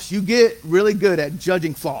weight loss, you get really good at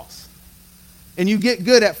judging flaws. And you get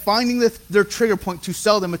good at finding their trigger point to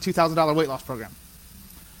sell them a $2,000 weight loss program.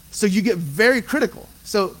 So you get very critical.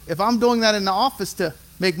 So if I'm doing that in the office to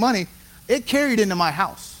make money, it carried into my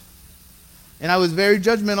house. And I was very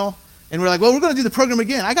judgmental. And we're like, well, we're going to do the program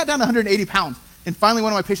again. I got down to 180 pounds. And finally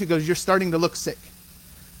one of my patients goes, you're starting to look sick.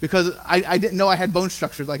 Because I didn't know I had bone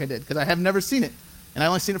structures like I did. Because I have never seen it. And I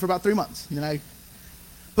only seen it for about 3 months.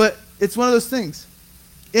 But it's one of those things.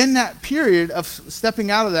 In that period of stepping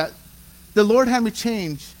out of that, the Lord had me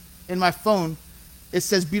change in my phone. It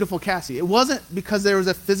says beautiful Cassie. It wasn't because there was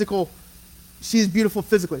a physical, she is beautiful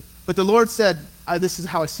physically. But the Lord said, this is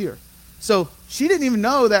how I see her. So she didn't even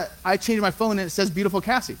know that I changed my phone and it says beautiful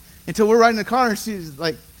Cassie. Until we're riding in the car and she's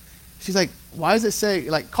like, why does it say,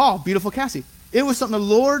 call beautiful Cassie? It was something the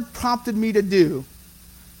Lord prompted me to do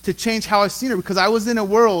to change how I've seen her, because I was in a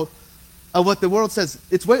world of what the world says.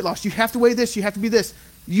 It's weight loss. You have to weigh this. You have to be this.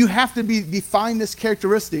 You have to define this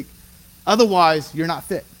characteristic. Otherwise, you're not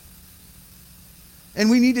fit. And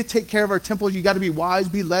we need to take care of our temples. You got to be wise,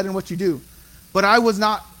 be led in what you do. But I was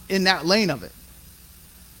not in that lane of it.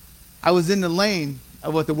 I was in the lane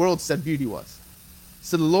of what the world said beauty was.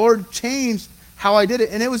 So the Lord changed how I did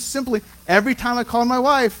it. And it was simply, every time I called my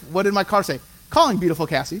wife, what did my car say? Calling beautiful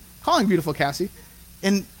Cassie. Calling beautiful Cassie.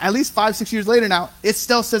 And at least 5-6 years later now, it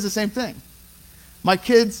still says the same thing. My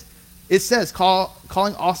kids, it says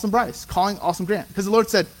calling awesome Bryce, calling awesome Grant. Because the Lord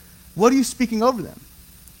said, what are you speaking over them?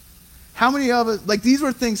 How many of us, these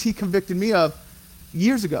were things he convicted me of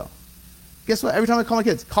years ago. Guess what? Every time I call my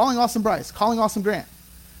kids, calling awesome Bryce, calling awesome Grant.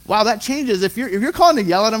 Wow, that changes. If you're calling to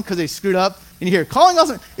yell at them because they screwed up, and you hear calling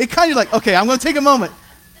awesome, it kind of like, okay, I'm going to take a moment.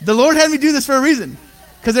 The Lord had me do this for a reason.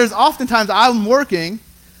 Because there's oftentimes I'm working,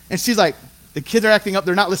 and she's like, the kids are acting up,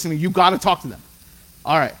 they're not listening to me, you got to talk to them.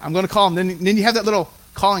 All right, I'm going to call them. Then you have that little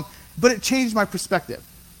calling. But it changed my perspective.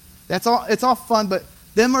 That's all. It's all fun, but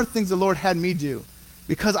them are things the Lord had me do.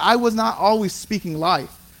 Because I was not always speaking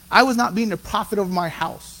life. I was not being the prophet over my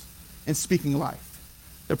house and speaking life.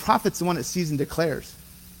 The prophet's the one that sees and declares.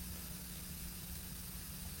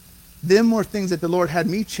 Them were things that the Lord had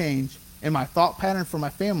me change in my thought pattern for my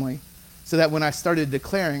family, so that when I started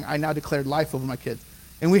declaring, I now declared life over my kids.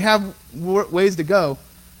 And we have ways to go,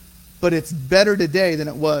 but it's better today than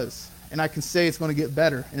it was. And I can say it's going to get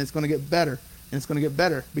better, and it's going to get better, and it's going to get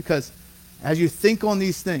better. Because as you think on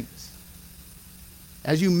these things,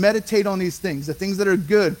 as you meditate on these things, the things that are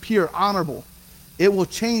good, pure, honorable, it will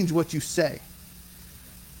change what you say.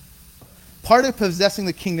 Part of possessing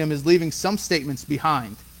the kingdom is leaving some statements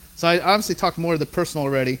behind. So I obviously talked more of the personal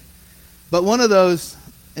already. But one of those,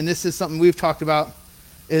 and this is something we've talked about,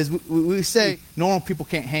 is we say normal people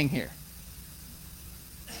can't hang here.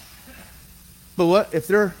 But what? If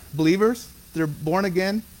they're believers, they're born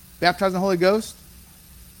again, baptized in the Holy Ghost,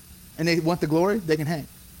 and they want the glory, they can hang.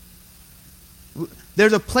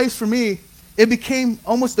 There's a place for me, it became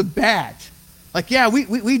almost a badge.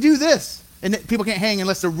 We do this, and people can't hang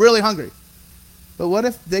unless they're really hungry. But what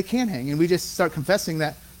if they can hang, and we just start confessing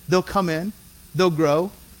that they'll come in, they'll grow,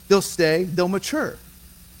 they'll stay, they'll mature.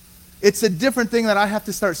 It's a different thing that I have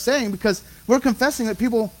to start saying, because we're confessing that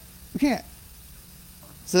we can't.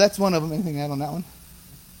 So that's one of them. Anything to add on that one?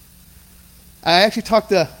 I actually talked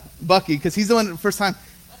to Bucky, because he's the one the first time,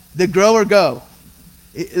 the grow or go.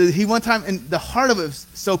 He one time, and the heart of it was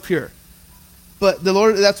so pure. But the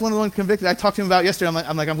Lord, that's one of the ones convicted. I talked to him about yesterday.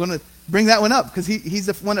 I'm going to bring that one up, because he's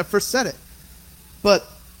the one that first said it. But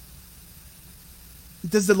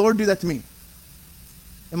does the Lord do that to me?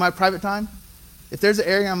 In my private time? If there's an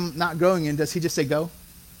area I'm not growing in, does he just say go?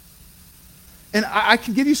 And I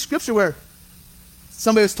can give you scripture where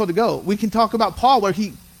somebody was told to go. We can talk about Paul, where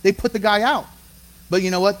they put the guy out. But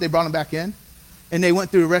you know what? They brought him back in. And they went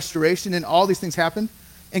through restoration, and all these things happened.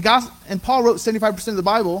 And Paul wrote 75% of the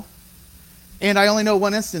Bible, and I only know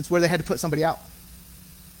one instance where they had to put somebody out.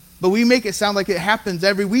 But we make it sound like it happens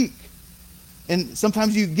every week. And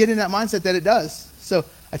sometimes you get in that mindset that it does. So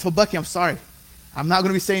I told Bucky, I'm sorry. I'm not going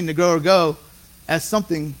to be saying to go or go as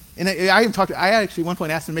something. And I actually at one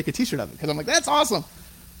point asked him to make a t-shirt of it, because I'm like, that's awesome.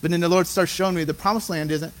 But then the Lord starts showing me the promised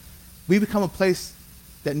land isn't. We become a place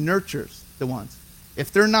that nurtures the ones.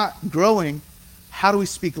 If they're not growing, how do we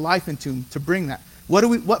speak life into them to bring that?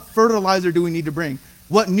 What fertilizer do we need to bring?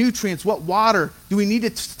 What nutrients, what water do we need to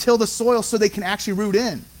till the soil so they can actually root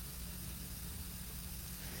in?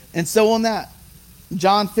 And so on that,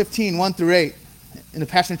 John 15, 1 through 8, in the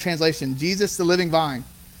Passion Translation, Jesus the living vine.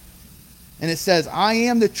 And it says, I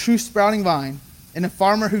am the true sprouting vine, and the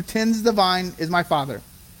farmer who tends the vine is my Father.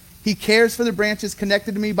 He cares for the branches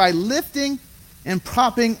connected to me by lifting and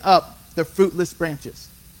propping up the fruitless branches,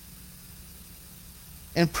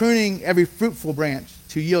 and pruning every fruitful branch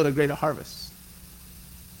to yield a greater harvest.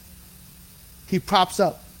 He props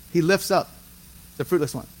up, he lifts up the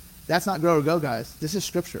fruitless one. That's not grow or go, guys. This is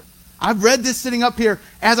scripture. I've read this sitting up here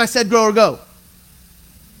as I said grow or go,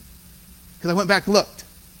 because I went back and looked.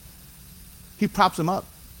 He props them up.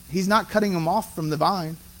 He's not cutting them off from the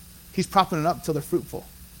vine. He's propping it up until they're fruitful.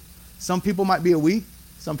 Some people might be a week.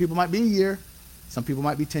 Some people might be a year. Some people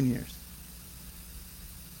might be 10 years.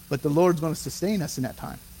 But the Lord's going to sustain us in that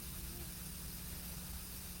time.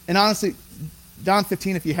 And honestly, John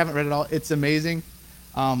 15, if you haven't read it all, it's amazing.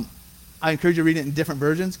 I encourage you to read it in different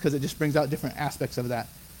versions because it just brings out different aspects of that.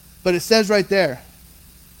 But it says right there,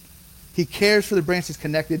 he cares for the branches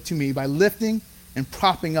connected to me by lifting and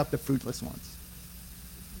propping up the fruitless ones.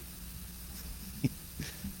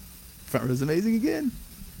 Front row is amazing again.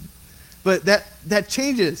 But that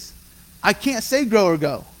changes. I can't say grow or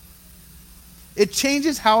go. It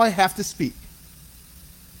changes how I have to speak.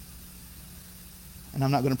 And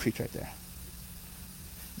I'm not going to preach right there.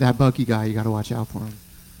 That Bucky guy, you got to watch out for him.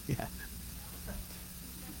 Yeah.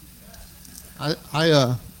 I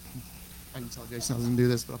can tell Jason I was going to do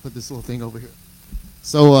this, but I'll put this little thing over here.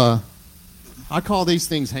 So I call these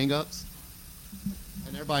things hang-ups.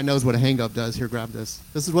 And everybody knows what a hang-up does. Here, grab this.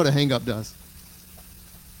 This is what a hang-up does.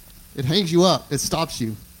 It hangs you up. It stops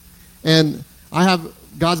you. And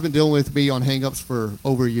God's been dealing with me on hang-ups for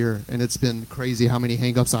over a year, and it's been crazy how many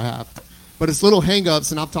hang-ups I have. But it's little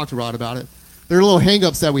hang-ups, and I've talked to Rod about it. They're little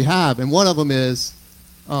hang-ups that we have, and one of them is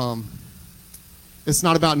it's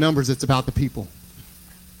not about numbers, it's about the people.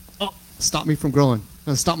 Oh, stop me from growing.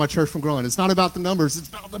 Stop my church from growing. It's not about the numbers, it's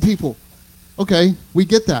about the people. Okay, we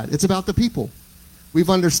get that. It's about the people. We've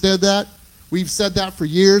understood that. We've said that for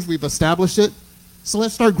years. We've established it. So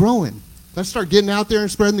let's start growing. Let's start getting out there and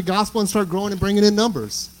spreading the gospel and start growing and bringing in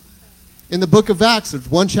numbers. In the book of Acts, there's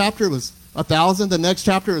one chapter, it was 1,000. The next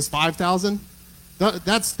chapter is 5,000.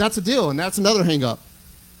 That's a deal, and that's another hang-up.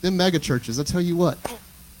 Them mega churches, I'll tell you what.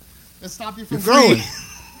 Let's stop you from growing.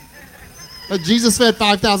 Jesus fed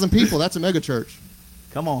 5,000 people. That's a mega church.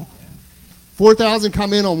 Come on. 4,000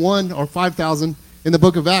 come in on one, or 5,000 in the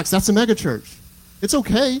book of Acts. That's a mega church. It's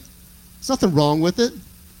okay. There's nothing wrong with it.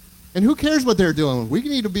 And who cares what they're doing? We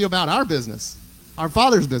need to be about our business, our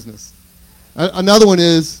Father's business. Another one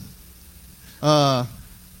is, it's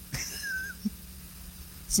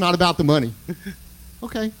not about the money.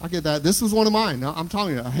 Okay, I get that. This was one of mine. I'm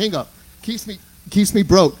telling you, a hang-up keeps me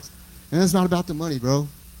broke. And it's not about the money, bro.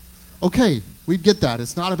 Okay, we get that.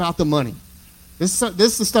 It's not about the money. This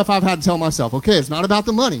is the stuff I've had to tell myself. Okay, it's not about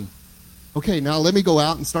the money. Okay, now let me go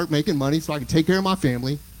out and start making money so I can take care of my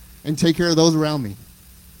family and take care of those around me.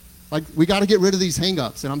 Like, we got to get rid of these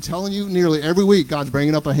hang-ups. And I'm telling you, nearly every week, God's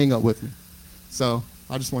bringing up a hang-up with me. So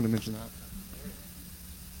I just wanted to mention that.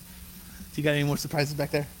 Do you got any more surprises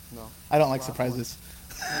back there? No. I don't like surprises.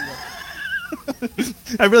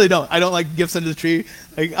 I really don't. I don't like gifts under the tree.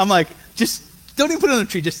 I'm like, just don't even put it on the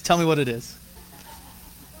tree. Just tell me what it is.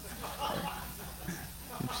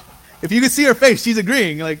 If you could see her face, she's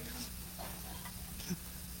agreeing. Like,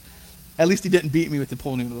 at least he didn't beat me with the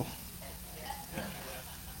pool noodle.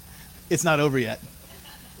 It's not over yet.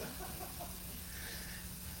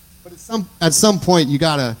 But at some point, we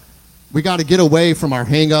gotta get away from our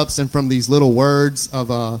hang-ups and from these little words of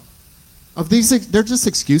these. They're just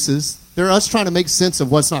excuses. They're us trying to make sense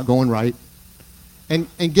of what's not going right, and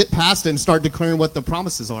get past it and start declaring what the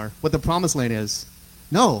promises are, what the promised land is.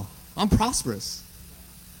 No, I'm prosperous.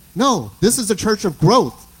 No, this is a church of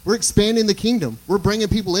growth. We're expanding the kingdom. We're bringing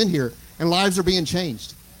people in here, and lives are being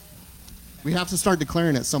changed. We have to start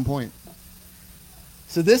declaring at some point.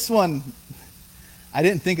 So this one, I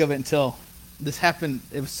didn't think of it until this happened.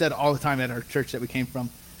 It was said all the time at our church that we came from.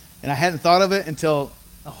 And I hadn't thought of it until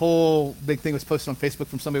a whole big thing was posted on Facebook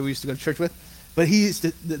from somebody we used to go to church with. But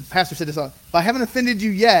the pastor said this all, if I haven't offended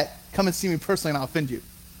you yet, come and see me personally and I'll offend you.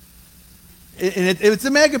 And it's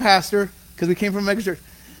a mega pastor, because we came from a mega church.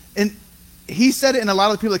 And he said it in a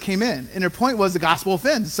lot of the people that came in. And their point was the gospel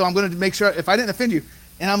offends. So I'm going to make sure if I didn't offend you.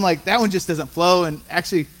 And I'm like, that one just doesn't flow. And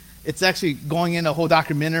actually, It's actually going in a whole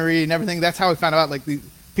documentary and everything. That's how we found out, like, the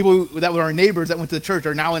people that were our neighbors that went to the church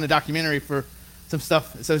are now in a documentary for some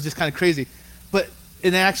stuff. So it's just kind of crazy. But,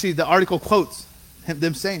 and actually the article quotes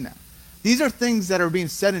them saying that. These are things that are being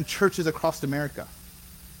said in churches across America.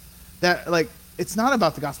 That, like, it's not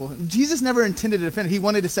about the gospel. Jesus never intended to offend. He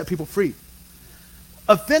wanted to set people free.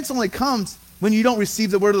 Offense only comes when you don't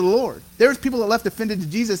receive the word of the Lord. There's people that left offended to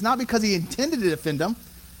Jesus, not because he intended to offend them,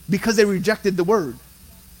 because they rejected the word.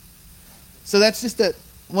 So that's just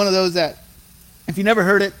one of those that, if you never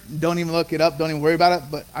heard it, don't even look it up, don't even worry about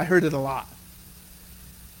it, but I heard it a lot.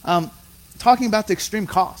 Talking about the extreme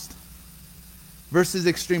cost versus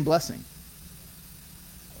extreme blessing.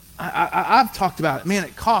 I've talked about it. Man,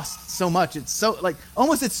 it costs so much. It's so, like,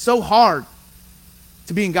 almost it's so hard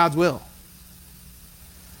to be in God's will.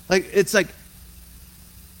 Like, it's like,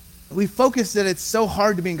 we focus that it's so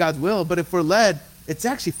hard to be in God's will, but if we're led, it's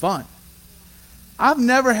actually fun. I've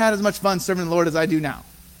never had as much fun serving the Lord as I do now.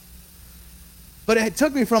 But it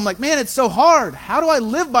took me from, like, man, it's so hard. How do I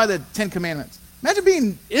live by the 10 Commandments? Imagine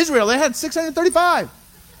being Israel. They had 635.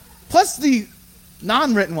 Plus the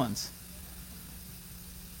non-written ones.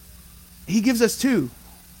 He gives us 2.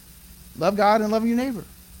 Love God and love your neighbor.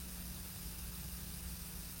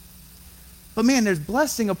 But man, there's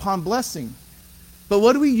blessing upon blessing. But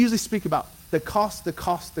what do we usually speak about? The cost, the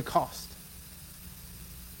cost, the cost.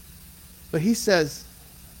 But he says,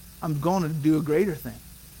 I'm going to do a greater thing.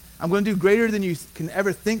 I'm going to do greater than you can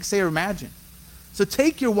ever think, say, or imagine. So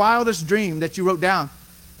take your wildest dream that you wrote down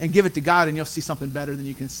and give it to God, and you'll see something better than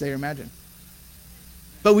you can say or imagine.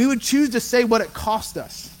 But we would choose to say what it cost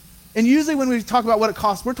us. And usually when we talk about what it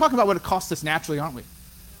costs, we're talking about what it costs us naturally, aren't we?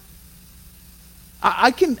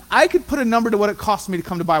 I could put a number to what it cost me to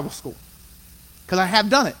come to Bible school. Because I have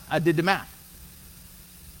done it. I did the math.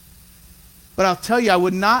 But I'll tell you, I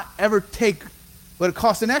would not ever take what it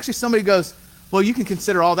costs. And actually somebody goes, well, you can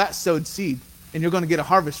consider all that sowed seed, and you're going to get a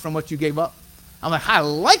harvest from what you gave up. I'm like, I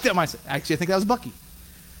like that myself. Actually, I think that was Bucky.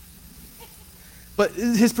 But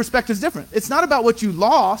his perspective is different. It's not about what you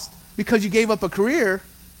lost because you gave up a career.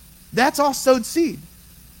 That's all sowed seed.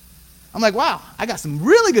 I'm like, wow, I got some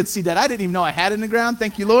really good seed that I didn't even know I had in the ground.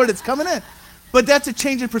 Thank you, Lord, it's coming in. But that's a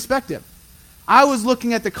change in perspective. I was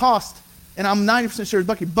looking at the cost, and I'm 90% sure it's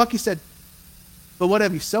Bucky. Bucky said, but what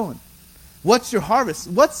have you sown? What's your harvest?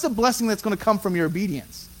 What's the blessing that's going to come from your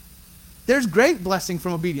obedience? There's great blessing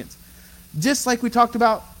from obedience. Just like we talked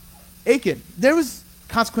about Achan. There was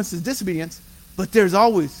consequences to disobedience, but there's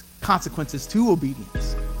always consequences to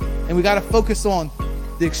obedience. And we got to focus on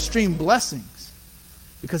the extreme blessings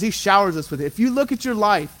because he showers us with it. If you look at your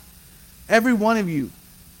life, every one of you,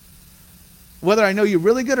 whether I know you're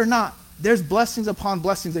really good or not, there's blessings upon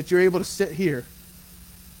blessings that you're able to sit here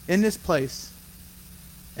in this place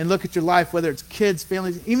and look at your life, whether it's kids,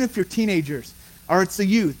 families, even if you're teenagers or it's the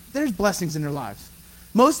youth, there's blessings in their lives.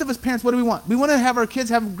 Most of us parents, what do we want? We want to have our kids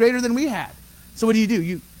have greater than we had. So what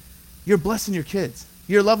do? You're blessing your kids.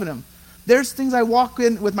 You're loving them. There's things I walk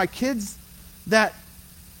in with my kids that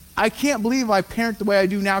I can't believe I parent the way I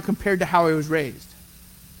do now compared to how I was raised.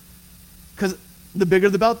 Because the bigger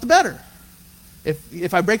the belt, the better.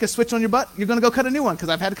 If I break a switch on your butt, you're going to go cut a new one because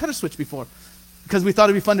I've had to cut a switch before. Because we thought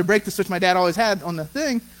it'd be fun to break the switch my dad always had on the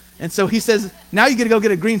thing. And so he says, now you got to go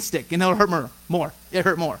get a green stick and it'll hurt more. It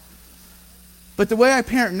hurt more. But the way I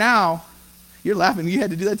parent now, you're laughing. You had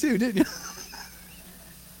to do that too, didn't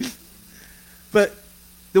you? But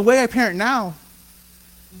the way I parent now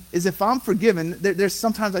is if I'm forgiven, there's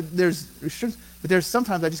sometimes there's restrictions, but there's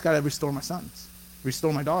sometimes I just got to restore my sons,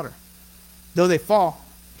 restore my daughter. Though they fall,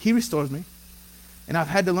 he restores me. And I've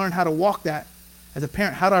had to learn how to walk that as a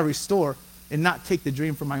parent. How do I restore and not take the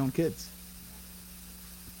dream from my own kids?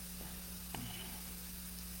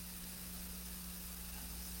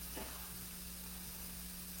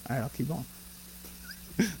 All right, I'll keep going.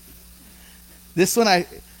 This one I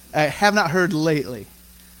have not heard lately.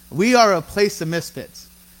 We are a place of misfits.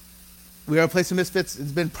 We are a place of misfits.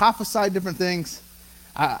 It's been prophesied different things.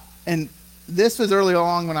 And this was early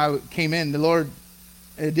along when I came in. The Lord,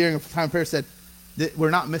 during a time of prayer, said that we're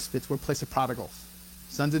not misfits. We're a place of prodigals.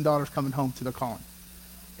 Sons and daughters coming home to their calling.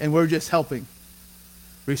 And we're just helping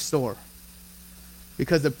restore.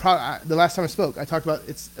 Because the last time I spoke, I talked about,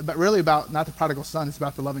 it's really about not the prodigal son, it's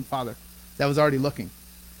about the loving father that was already looking.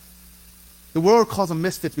 The world calls them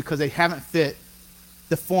misfits because they haven't fit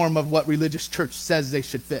the form of what religious church says they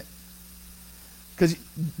should fit. Because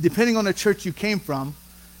depending on the church you came from,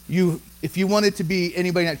 if you wanted to be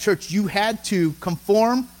anybody in that church, you had to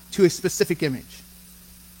conform to a specific image.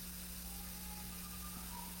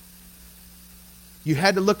 You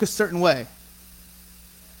had to look a certain way.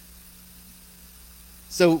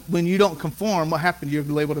 So when you don't conform, what happened? You're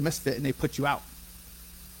labeled a misfit, and they put you out.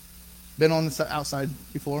 Been on the outside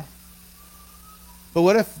before? But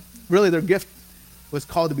what if really their gift was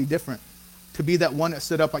called to be different? To be that one that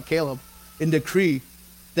stood up like Caleb and decree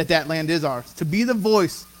that that land is ours. To be the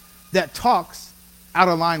voice that talks out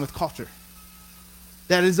of line with culture.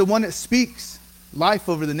 That is the one that speaks life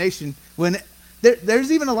over the nation. When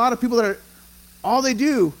there's even a lot of people that are, all they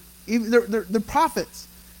do, even they're prophets.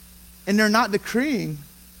 And they're not decreeing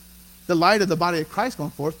the light of the body of Christ going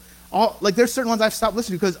forth. Like there's certain ones I've stopped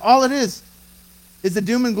listening to because all it is the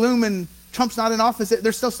doom and gloom and Trump's not in office.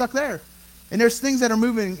 They're still stuck there. And there's things that are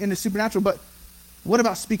moving in the supernatural, but what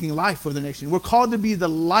about speaking life for the nation? We're called to be the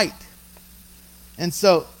light. And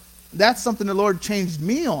so that's something the Lord changed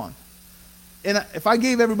me on. And if I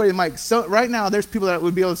gave everybody a mic, so right now there's people that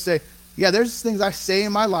would be able to say, yeah, there's things I say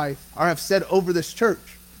in my life or have said over this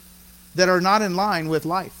church that are not in line with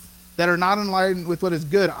life, that are not in line with what is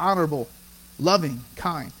good, honorable, loving,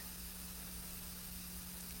 kind.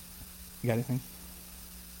 You got anything?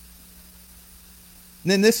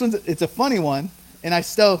 And then this one's, it's a funny one, and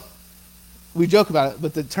we joke about it,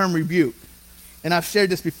 but the term rebuke. And I've shared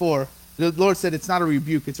this before. The Lord said it's not a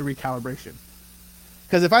rebuke, it's a recalibration.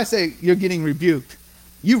 Because if I say you're getting rebuked,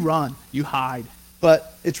 you run, you hide.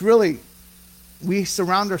 But it's really, we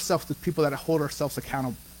surround ourselves with people that hold ourselves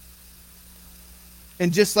accountable.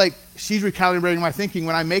 And just like she's recalibrating my thinking,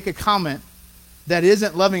 when I make a comment that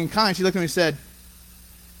isn't loving and kind, she looked at me and said,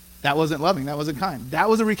 that wasn't loving, that wasn't kind. That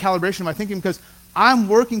was a recalibration of my thinking because I'm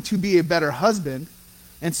working to be a better husband,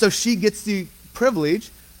 and so she gets the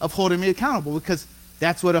privilege of holding me accountable because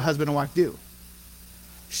that's what a husband and wife do.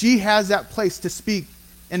 She has that place to speak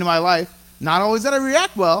into my life, not always that I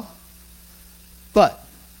react well, but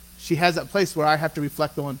she has that place where I have to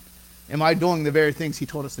reflect on, am I doing the very things he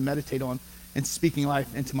told us to meditate on and speaking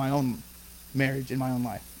life into my own marriage and my own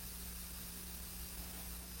life.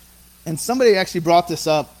 And somebody actually brought this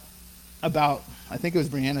up about, I think it was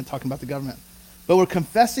Brianna talking about the government. But we're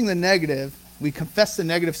confessing the negative. We confess the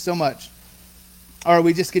negative so much. Or are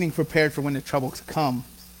we just getting prepared for when the trouble comes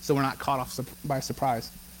so we're not caught off by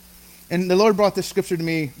surprise? And the Lord brought this scripture to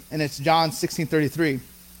me, and it's John 16:33.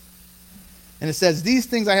 And it says, these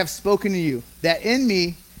things I have spoken to you, that in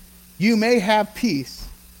me you may have peace.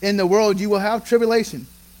 In the world you will have tribulation.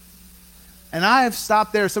 And I have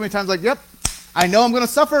stopped there so many times like, yep, I know I'm going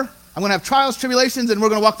to suffer. I'm going to have trials, tribulations, and we're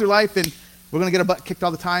going to walk through life, and we're going to get our butt kicked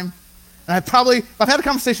all the time. And if I've had a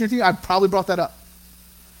conversation with you, I've probably brought that up.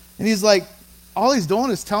 And he's like, all he's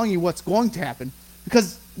doing is telling you what's going to happen.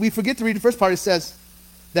 Because we forget to read the first part. It says,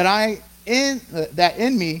 that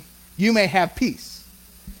in me you may have peace.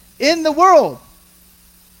 In the world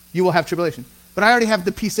you will have tribulation. But I already have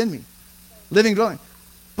the peace in me. Living, dwelling.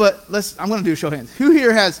 But I'm going to do a show of hands. Who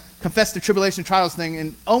here has confessed the tribulation trials thing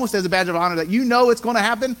and almost as a badge of honor that you know it's going to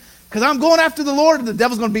happen? Because I'm going after the Lord and the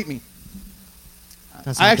devil's going to beat me.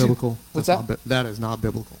 That's not biblical. What's that? That is not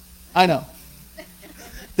biblical. I know.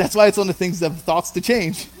 That's why it's on the things of thoughts to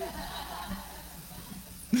change.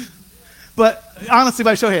 But honestly,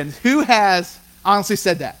 by show of hands, who has honestly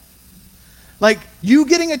said that? Like, you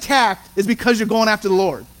getting attacked is because you're going after the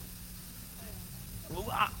Lord.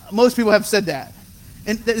 Most people have said that.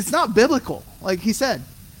 And it's not biblical, like he said.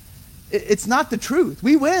 It's not the truth.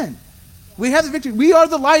 We win. We have the victory. We are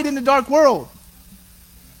the light in the dark world.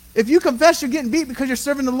 If you confess you're getting beat because you're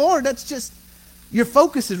serving the Lord, that's just, your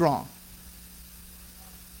focus is wrong.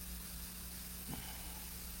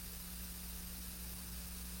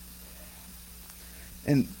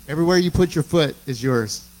 And everywhere you put your foot is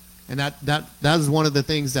yours. And that is one of the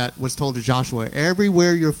things that was told to Joshua.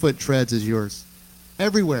 Everywhere your foot treads is yours.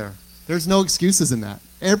 Everywhere. There's no excuses in that.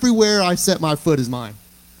 Everywhere I set my foot is mine.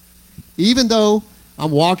 Even though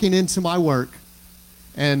I'm walking into my work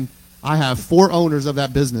and I have 4 owners of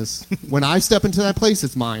that business, when I step into that place,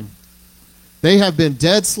 it's mine. They have been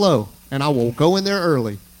dead slow, and I will go in there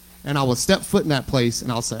early, and I will step foot in that place,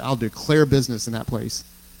 and I'll say, I'll declare business in that place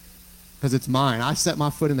because it's mine. I set my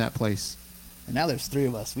foot in that place. And now there's 3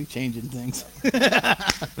 of us. We changing things.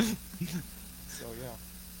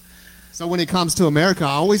 So when it comes to America, I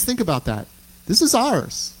always think about that. This is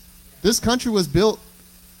ours. This country was built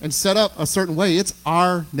and set up a certain way. It's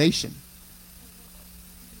our nation.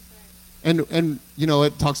 And you know,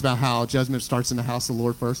 it talks about how judgment starts in the house of the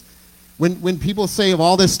Lord first. When people say of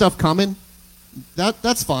all this stuff coming,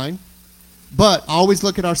 that's fine. But I always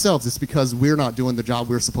look at ourselves. It's because we're not doing the job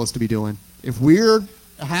we're supposed to be doing. If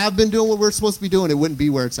have been doing what we're supposed to be doing, it wouldn't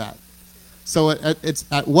be where it's at. So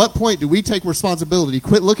at what point do we take responsibility,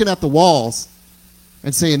 quit looking at the walls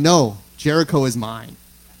and saying, no, Jericho is mine.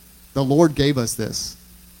 The Lord gave us this.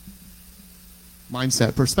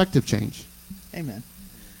 mindset, perspective change. Amen.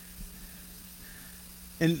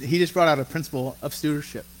 And he just brought out a principle of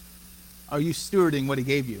stewardship. Are you stewarding what he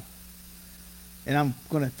gave you? And I'm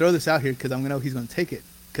going to throw this out here because I'm going to know he's going to take it.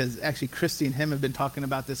 Because actually Christy and him have been talking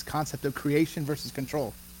about this concept of creation versus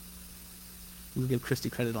control. We'll give Christy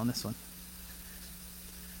credit on this one.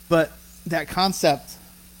 But that concept,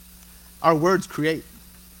 our words create.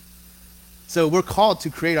 So we're called to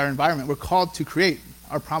create our environment. We're called to create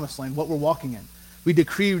our promised land, what we're walking in. We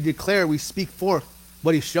decree, we declare, we speak forth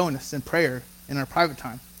what he's shown us in prayer in our private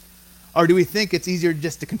time. Or do we think it's easier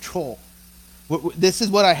just to control? This is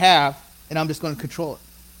what I have, and I'm just going to control it.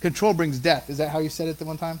 Control brings death. Is that how you said it the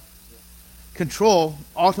one time? Yeah. Control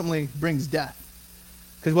ultimately brings death.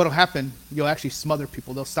 Because what will happen, you'll actually smother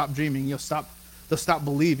people. They'll stop dreaming. They'll stop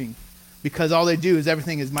believing. Because all they do is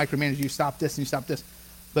everything is micromanaged. You stop this and you stop this.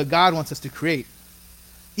 But God wants us to create.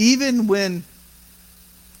 Even when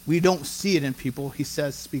we don't see it in people, he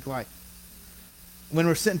says, speak life. When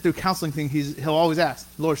we're sitting through counseling things, he'll always ask,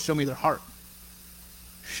 Lord, show me their heart.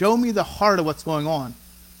 Show me the heart of what's going on.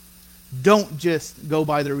 Don't just go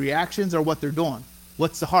by their reactions or what they're doing.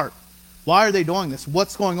 What's the heart? Why are they doing this?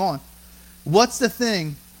 What's going on? What's the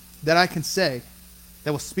thing that I can say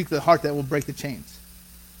that will speak to the heart that will break the chains?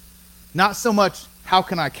 Not so much how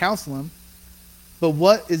can I counsel them, but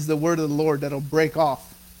what is the word of the Lord that will break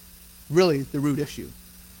off really the root issue?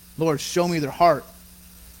 Lord, show me their heart.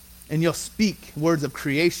 And you'll speak words of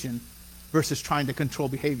creation versus trying to control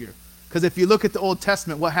behavior. Because if you look at the Old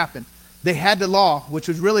Testament, what happened? They had the law, which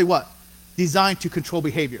was really what? Designed to control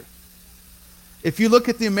behavior. If you look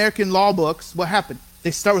at the American law books, what happened?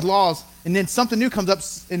 They start with laws, and then something new comes up,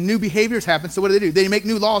 and new behaviors happen. So what do? They make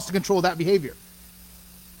new laws to control that behavior.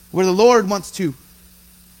 Where the Lord wants to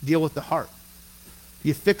deal with the heart.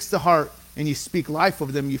 You fix the heart, and you speak life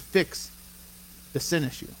over them. You fix the sin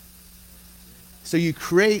issue. So you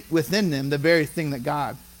create within them the very thing that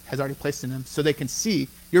God has already placed in them, so they can see.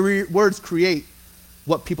 Your words create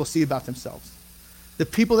what people see about themselves. The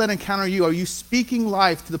people that encounter you, are you speaking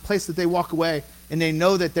life to the place that they walk away and they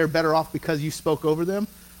know that they're better off because you spoke over them?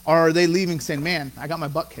 Or are they leaving saying, man, I got my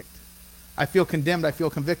butt kicked. I feel condemned. I feel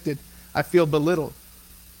convicted. I feel belittled.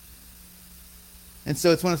 And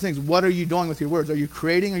so it's one of the things, what are you doing with your words? Are you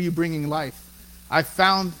creating or are you bringing life? I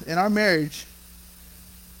found in our marriage,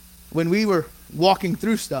 when we were walking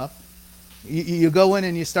through stuff, you go in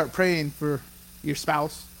and you start praying for your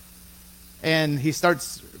spouse, and he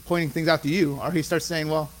starts pointing things out to you, or he starts saying,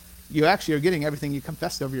 well, you actually are getting everything you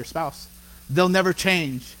confessed over your spouse. They'll never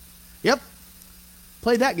change. Yep.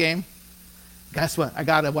 Played that game. Guess what? I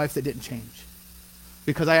got a wife that didn't change.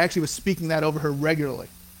 Because I actually was speaking that over her regularly.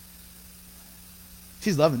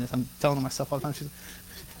 She's loving this. I'm telling her myself all the time.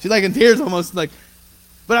 She's like in tears almost. Like,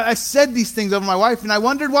 but I said these things over my wife, and I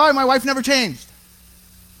wondered why my wife never changed.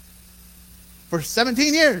 For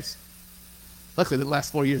 17 years. Luckily, the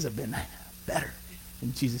last 4 years have been better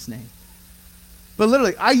in Jesus' name. But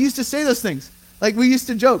literally, I used to say those things. Like we used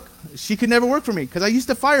to joke. She could never work for me because I used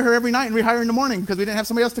to fire her every night and rehire in the morning because we didn't have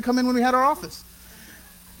somebody else to come in when we had our office.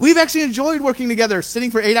 We've actually enjoyed working together, sitting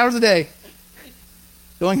for 8 hours a day,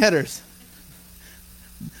 going headers,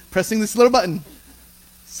 pressing this little button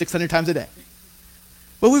 600 times a day.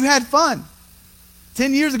 But we've had fun.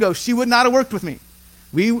 10 years ago, she would not have worked with me.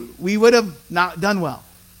 We would have not done well.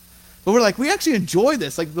 But we're like, we actually enjoy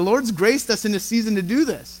this. Like the Lord's graced us in this season to do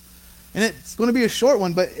this. And it's going to be a short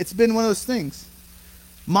one, but it's been one of those things.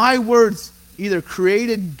 My words either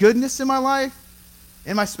created goodness in my life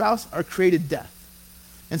and my spouse or created death.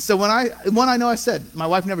 And so when I know I said, my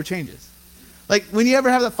wife never changes. Like when you ever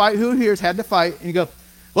have that fight, who here has had to fight and you go,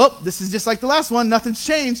 well, this is just like the last one, nothing's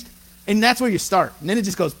changed. And that's where you start. And then it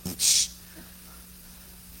just goes, psh.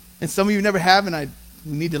 And some of you never have, and I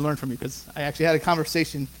need to learn from you because I actually had a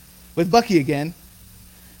conversation with Bucky again.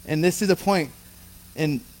 And this is a point,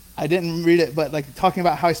 and I didn't read it, but like talking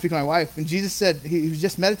about how I speak to my wife. And Jesus said, he was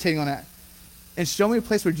just meditating on that. And show me a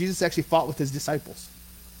place where Jesus actually fought with his disciples.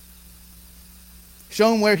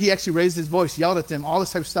 Show him where he actually raised his voice, yelled at them, all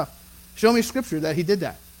this type of stuff. Show me a scripture that he did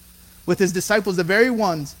that with his disciples, the very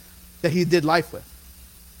ones that he did life with.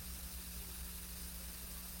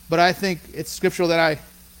 But I think it's scriptural that I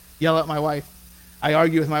yell at my wife. I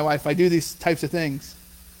argue with my wife. I do these types of things.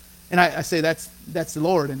 And I say that's the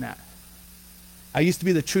Lord in that. I used to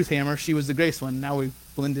be the truth hammer. She was the grace one. Now we've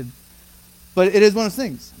blended. But it is one of those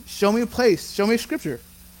things. Show me a place. Show me a scripture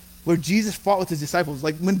where Jesus fought with his disciples.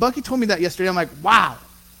 Like when Bucky told me that yesterday, I'm like, wow.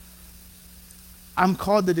 I'm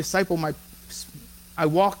called to disciple I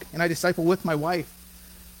walk and I disciple with my wife.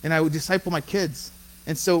 And I would disciple my kids.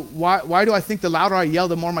 And so why do I think the louder I yell,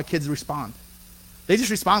 the more my kids respond? They just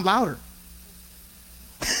respond louder.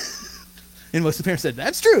 And most of the parents said,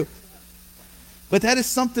 that's true. But that is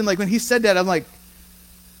something, like when he said that, I'm like,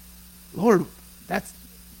 Lord, that's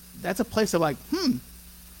a place of like,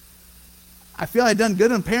 I feel I've done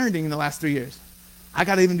good on parenting in the last 3 years. I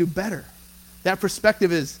got to even do better. That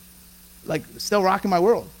perspective is like still rocking my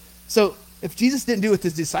world. So if Jesus didn't do it with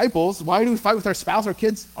his disciples, why do we fight with our spouse, our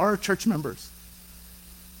kids, our church members?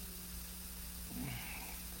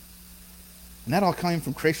 And that all came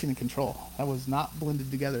from creation and control. That was not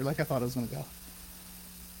blended together like I thought it was going to go.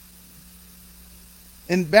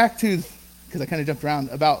 And back to, because I kind of jumped around,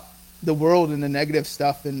 about the world and the negative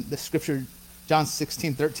stuff in the scripture, John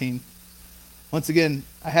 16:13. Once again,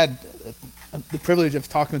 I had the privilege of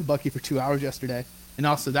talking with Bucky for 2 hours yesterday. And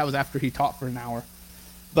also that was after he taught for an hour.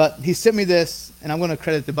 But he sent me this, and I'm going to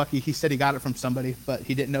credit to Bucky. He said he got it from somebody, but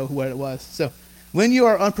he didn't know what it was. So when you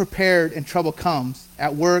are unprepared and trouble comes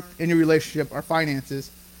at work, in your relationship, our finances,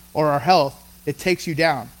 or our health, it takes you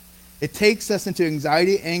down. It takes us into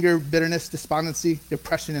anxiety, anger, bitterness, despondency,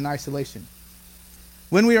 depression, and isolation.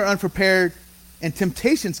 When we are unprepared and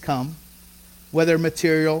temptations come, whether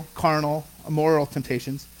material, carnal, immoral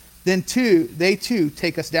temptations, then they too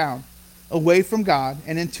take us down, away from God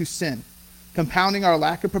and into sin. Compounding our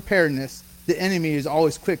lack of preparedness, the enemy is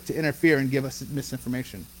always quick to interfere and give us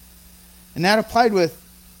misinformation. And that applied with,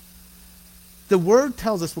 the word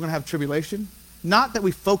tells us we're going to have tribulation, not that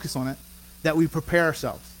we focus on it, that we prepare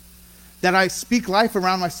ourselves. That I speak life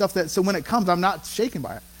around myself, that so when it comes, I'm not shaken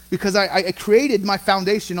by it. Because I created my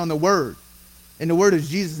foundation on the word. And the word is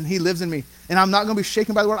Jesus, and he lives in me. And I'm not going to be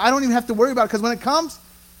shaken by the word. I don't even have to worry about it, because when it comes,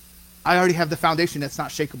 I already have the foundation that's not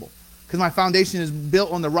shakeable. Because my foundation is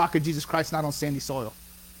built on the rock of Jesus Christ, not on sandy soil.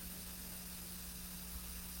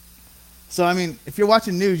 So, I mean, if you're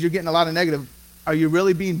watching news, you're getting a lot of negative. Are you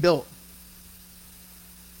really being built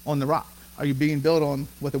on the rock? Are you being built on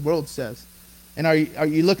what the world says? And are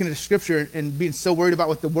you looking at the scripture and being so worried about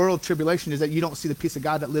what the world tribulation is that you don't see the peace of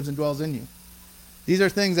God that lives and dwells in you? These are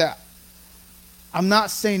things that I'm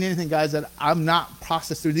not saying anything, guys, that I'm not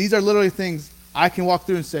processed through. These are literally things I can walk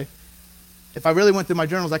through and say, if I really went through my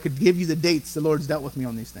journals, I could give you the dates the Lord's dealt with me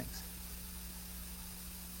on these things.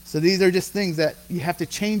 So these are just things that you have to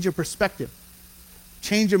change your perspective,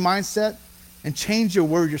 change your mindset, and change your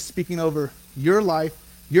word you're speaking over your life,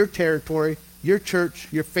 your territory, your church,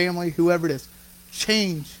 your family, whoever it is.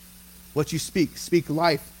 Change what you speak. Speak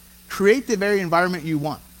life. Create the very environment you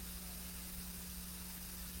want.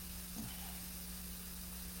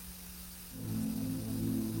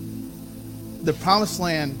 The promised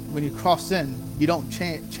land, when you cross in, you don't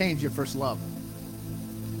change your first love.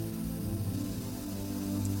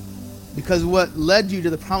 Because what led you to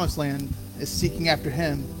the promised land is seeking after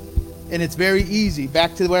him. And it's very easy.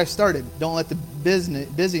 Back to where I started. Don't let the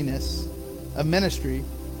busyness of ministry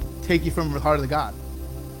take you from the heart of the God.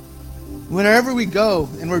 Wherever we go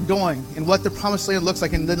and we're going and what the promised land looks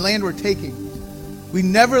like and the land we're taking, we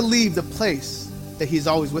never leave the place that he's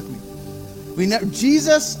always with me.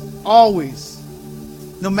 Jesus always,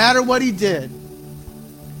 no matter what he did,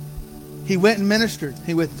 he went and ministered.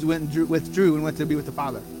 He withdrew and went to be with the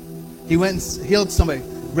Father. He went and healed somebody,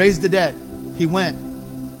 raised the dead. He went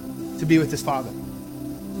to be with his Father.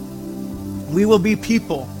 We will be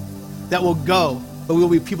people that will go, but we will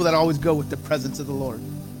be people that always go with the presence of the Lord.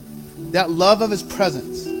 That love of his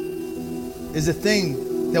presence is a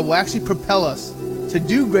thing that will actually propel us to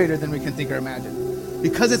do greater than we can think or imagine.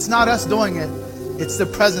 Because it's not us doing it, it's the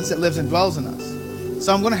presence that lives and dwells in us.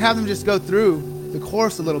 So I'm going to have them just go through the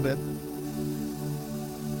course a little bit.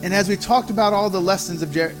 And as we talked about all the lessons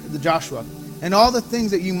of the Joshua and all the things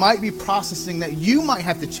that you might be processing that you might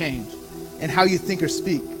have to change in how you think or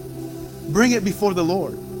speak, bring it before the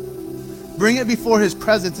Lord. Bring it before his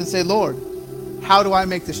presence and say, Lord, how do I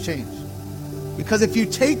make this change? Because if you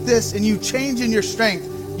take this and you change in your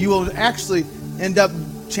strength, you will actually end up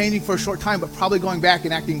changing for a short time, but probably going back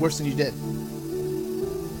and acting worse than you did.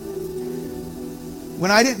 When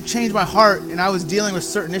I didn't change my heart and I was dealing with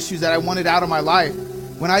certain issues that I wanted out of my life,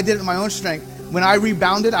 when I did it in my own strength, when I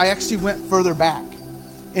rebounded, I actually went further back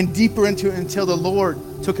and deeper into it until the Lord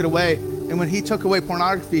took it away. And when he took away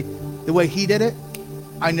pornography, the way he did it,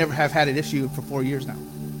 I never have had an issue for 4 years now.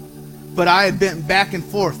 But I had been back and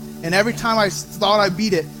forth. And every time I thought I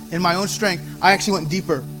beat it in my own strength, I actually went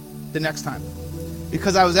deeper the next time.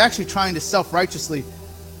 Because I was actually trying to self-righteously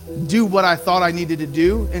do what I thought I needed to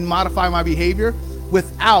do and modify my behavior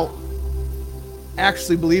without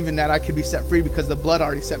actually believing that I could be set free because the blood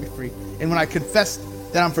already set me free. And when I confessed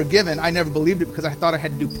that I'm forgiven, I never believed it because I thought I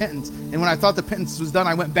had to do penance. And when I thought the penance was done,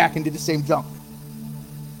 I went back and did the same junk.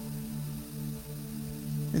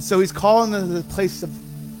 And so he's calling to the place of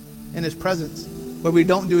in his presence where we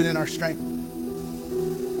don't do it in our strength.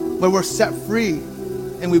 where we're set free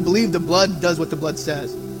and we believe the blood does what the blood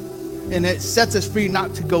says. And it sets us free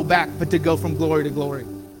not to go back, but to go from glory to glory.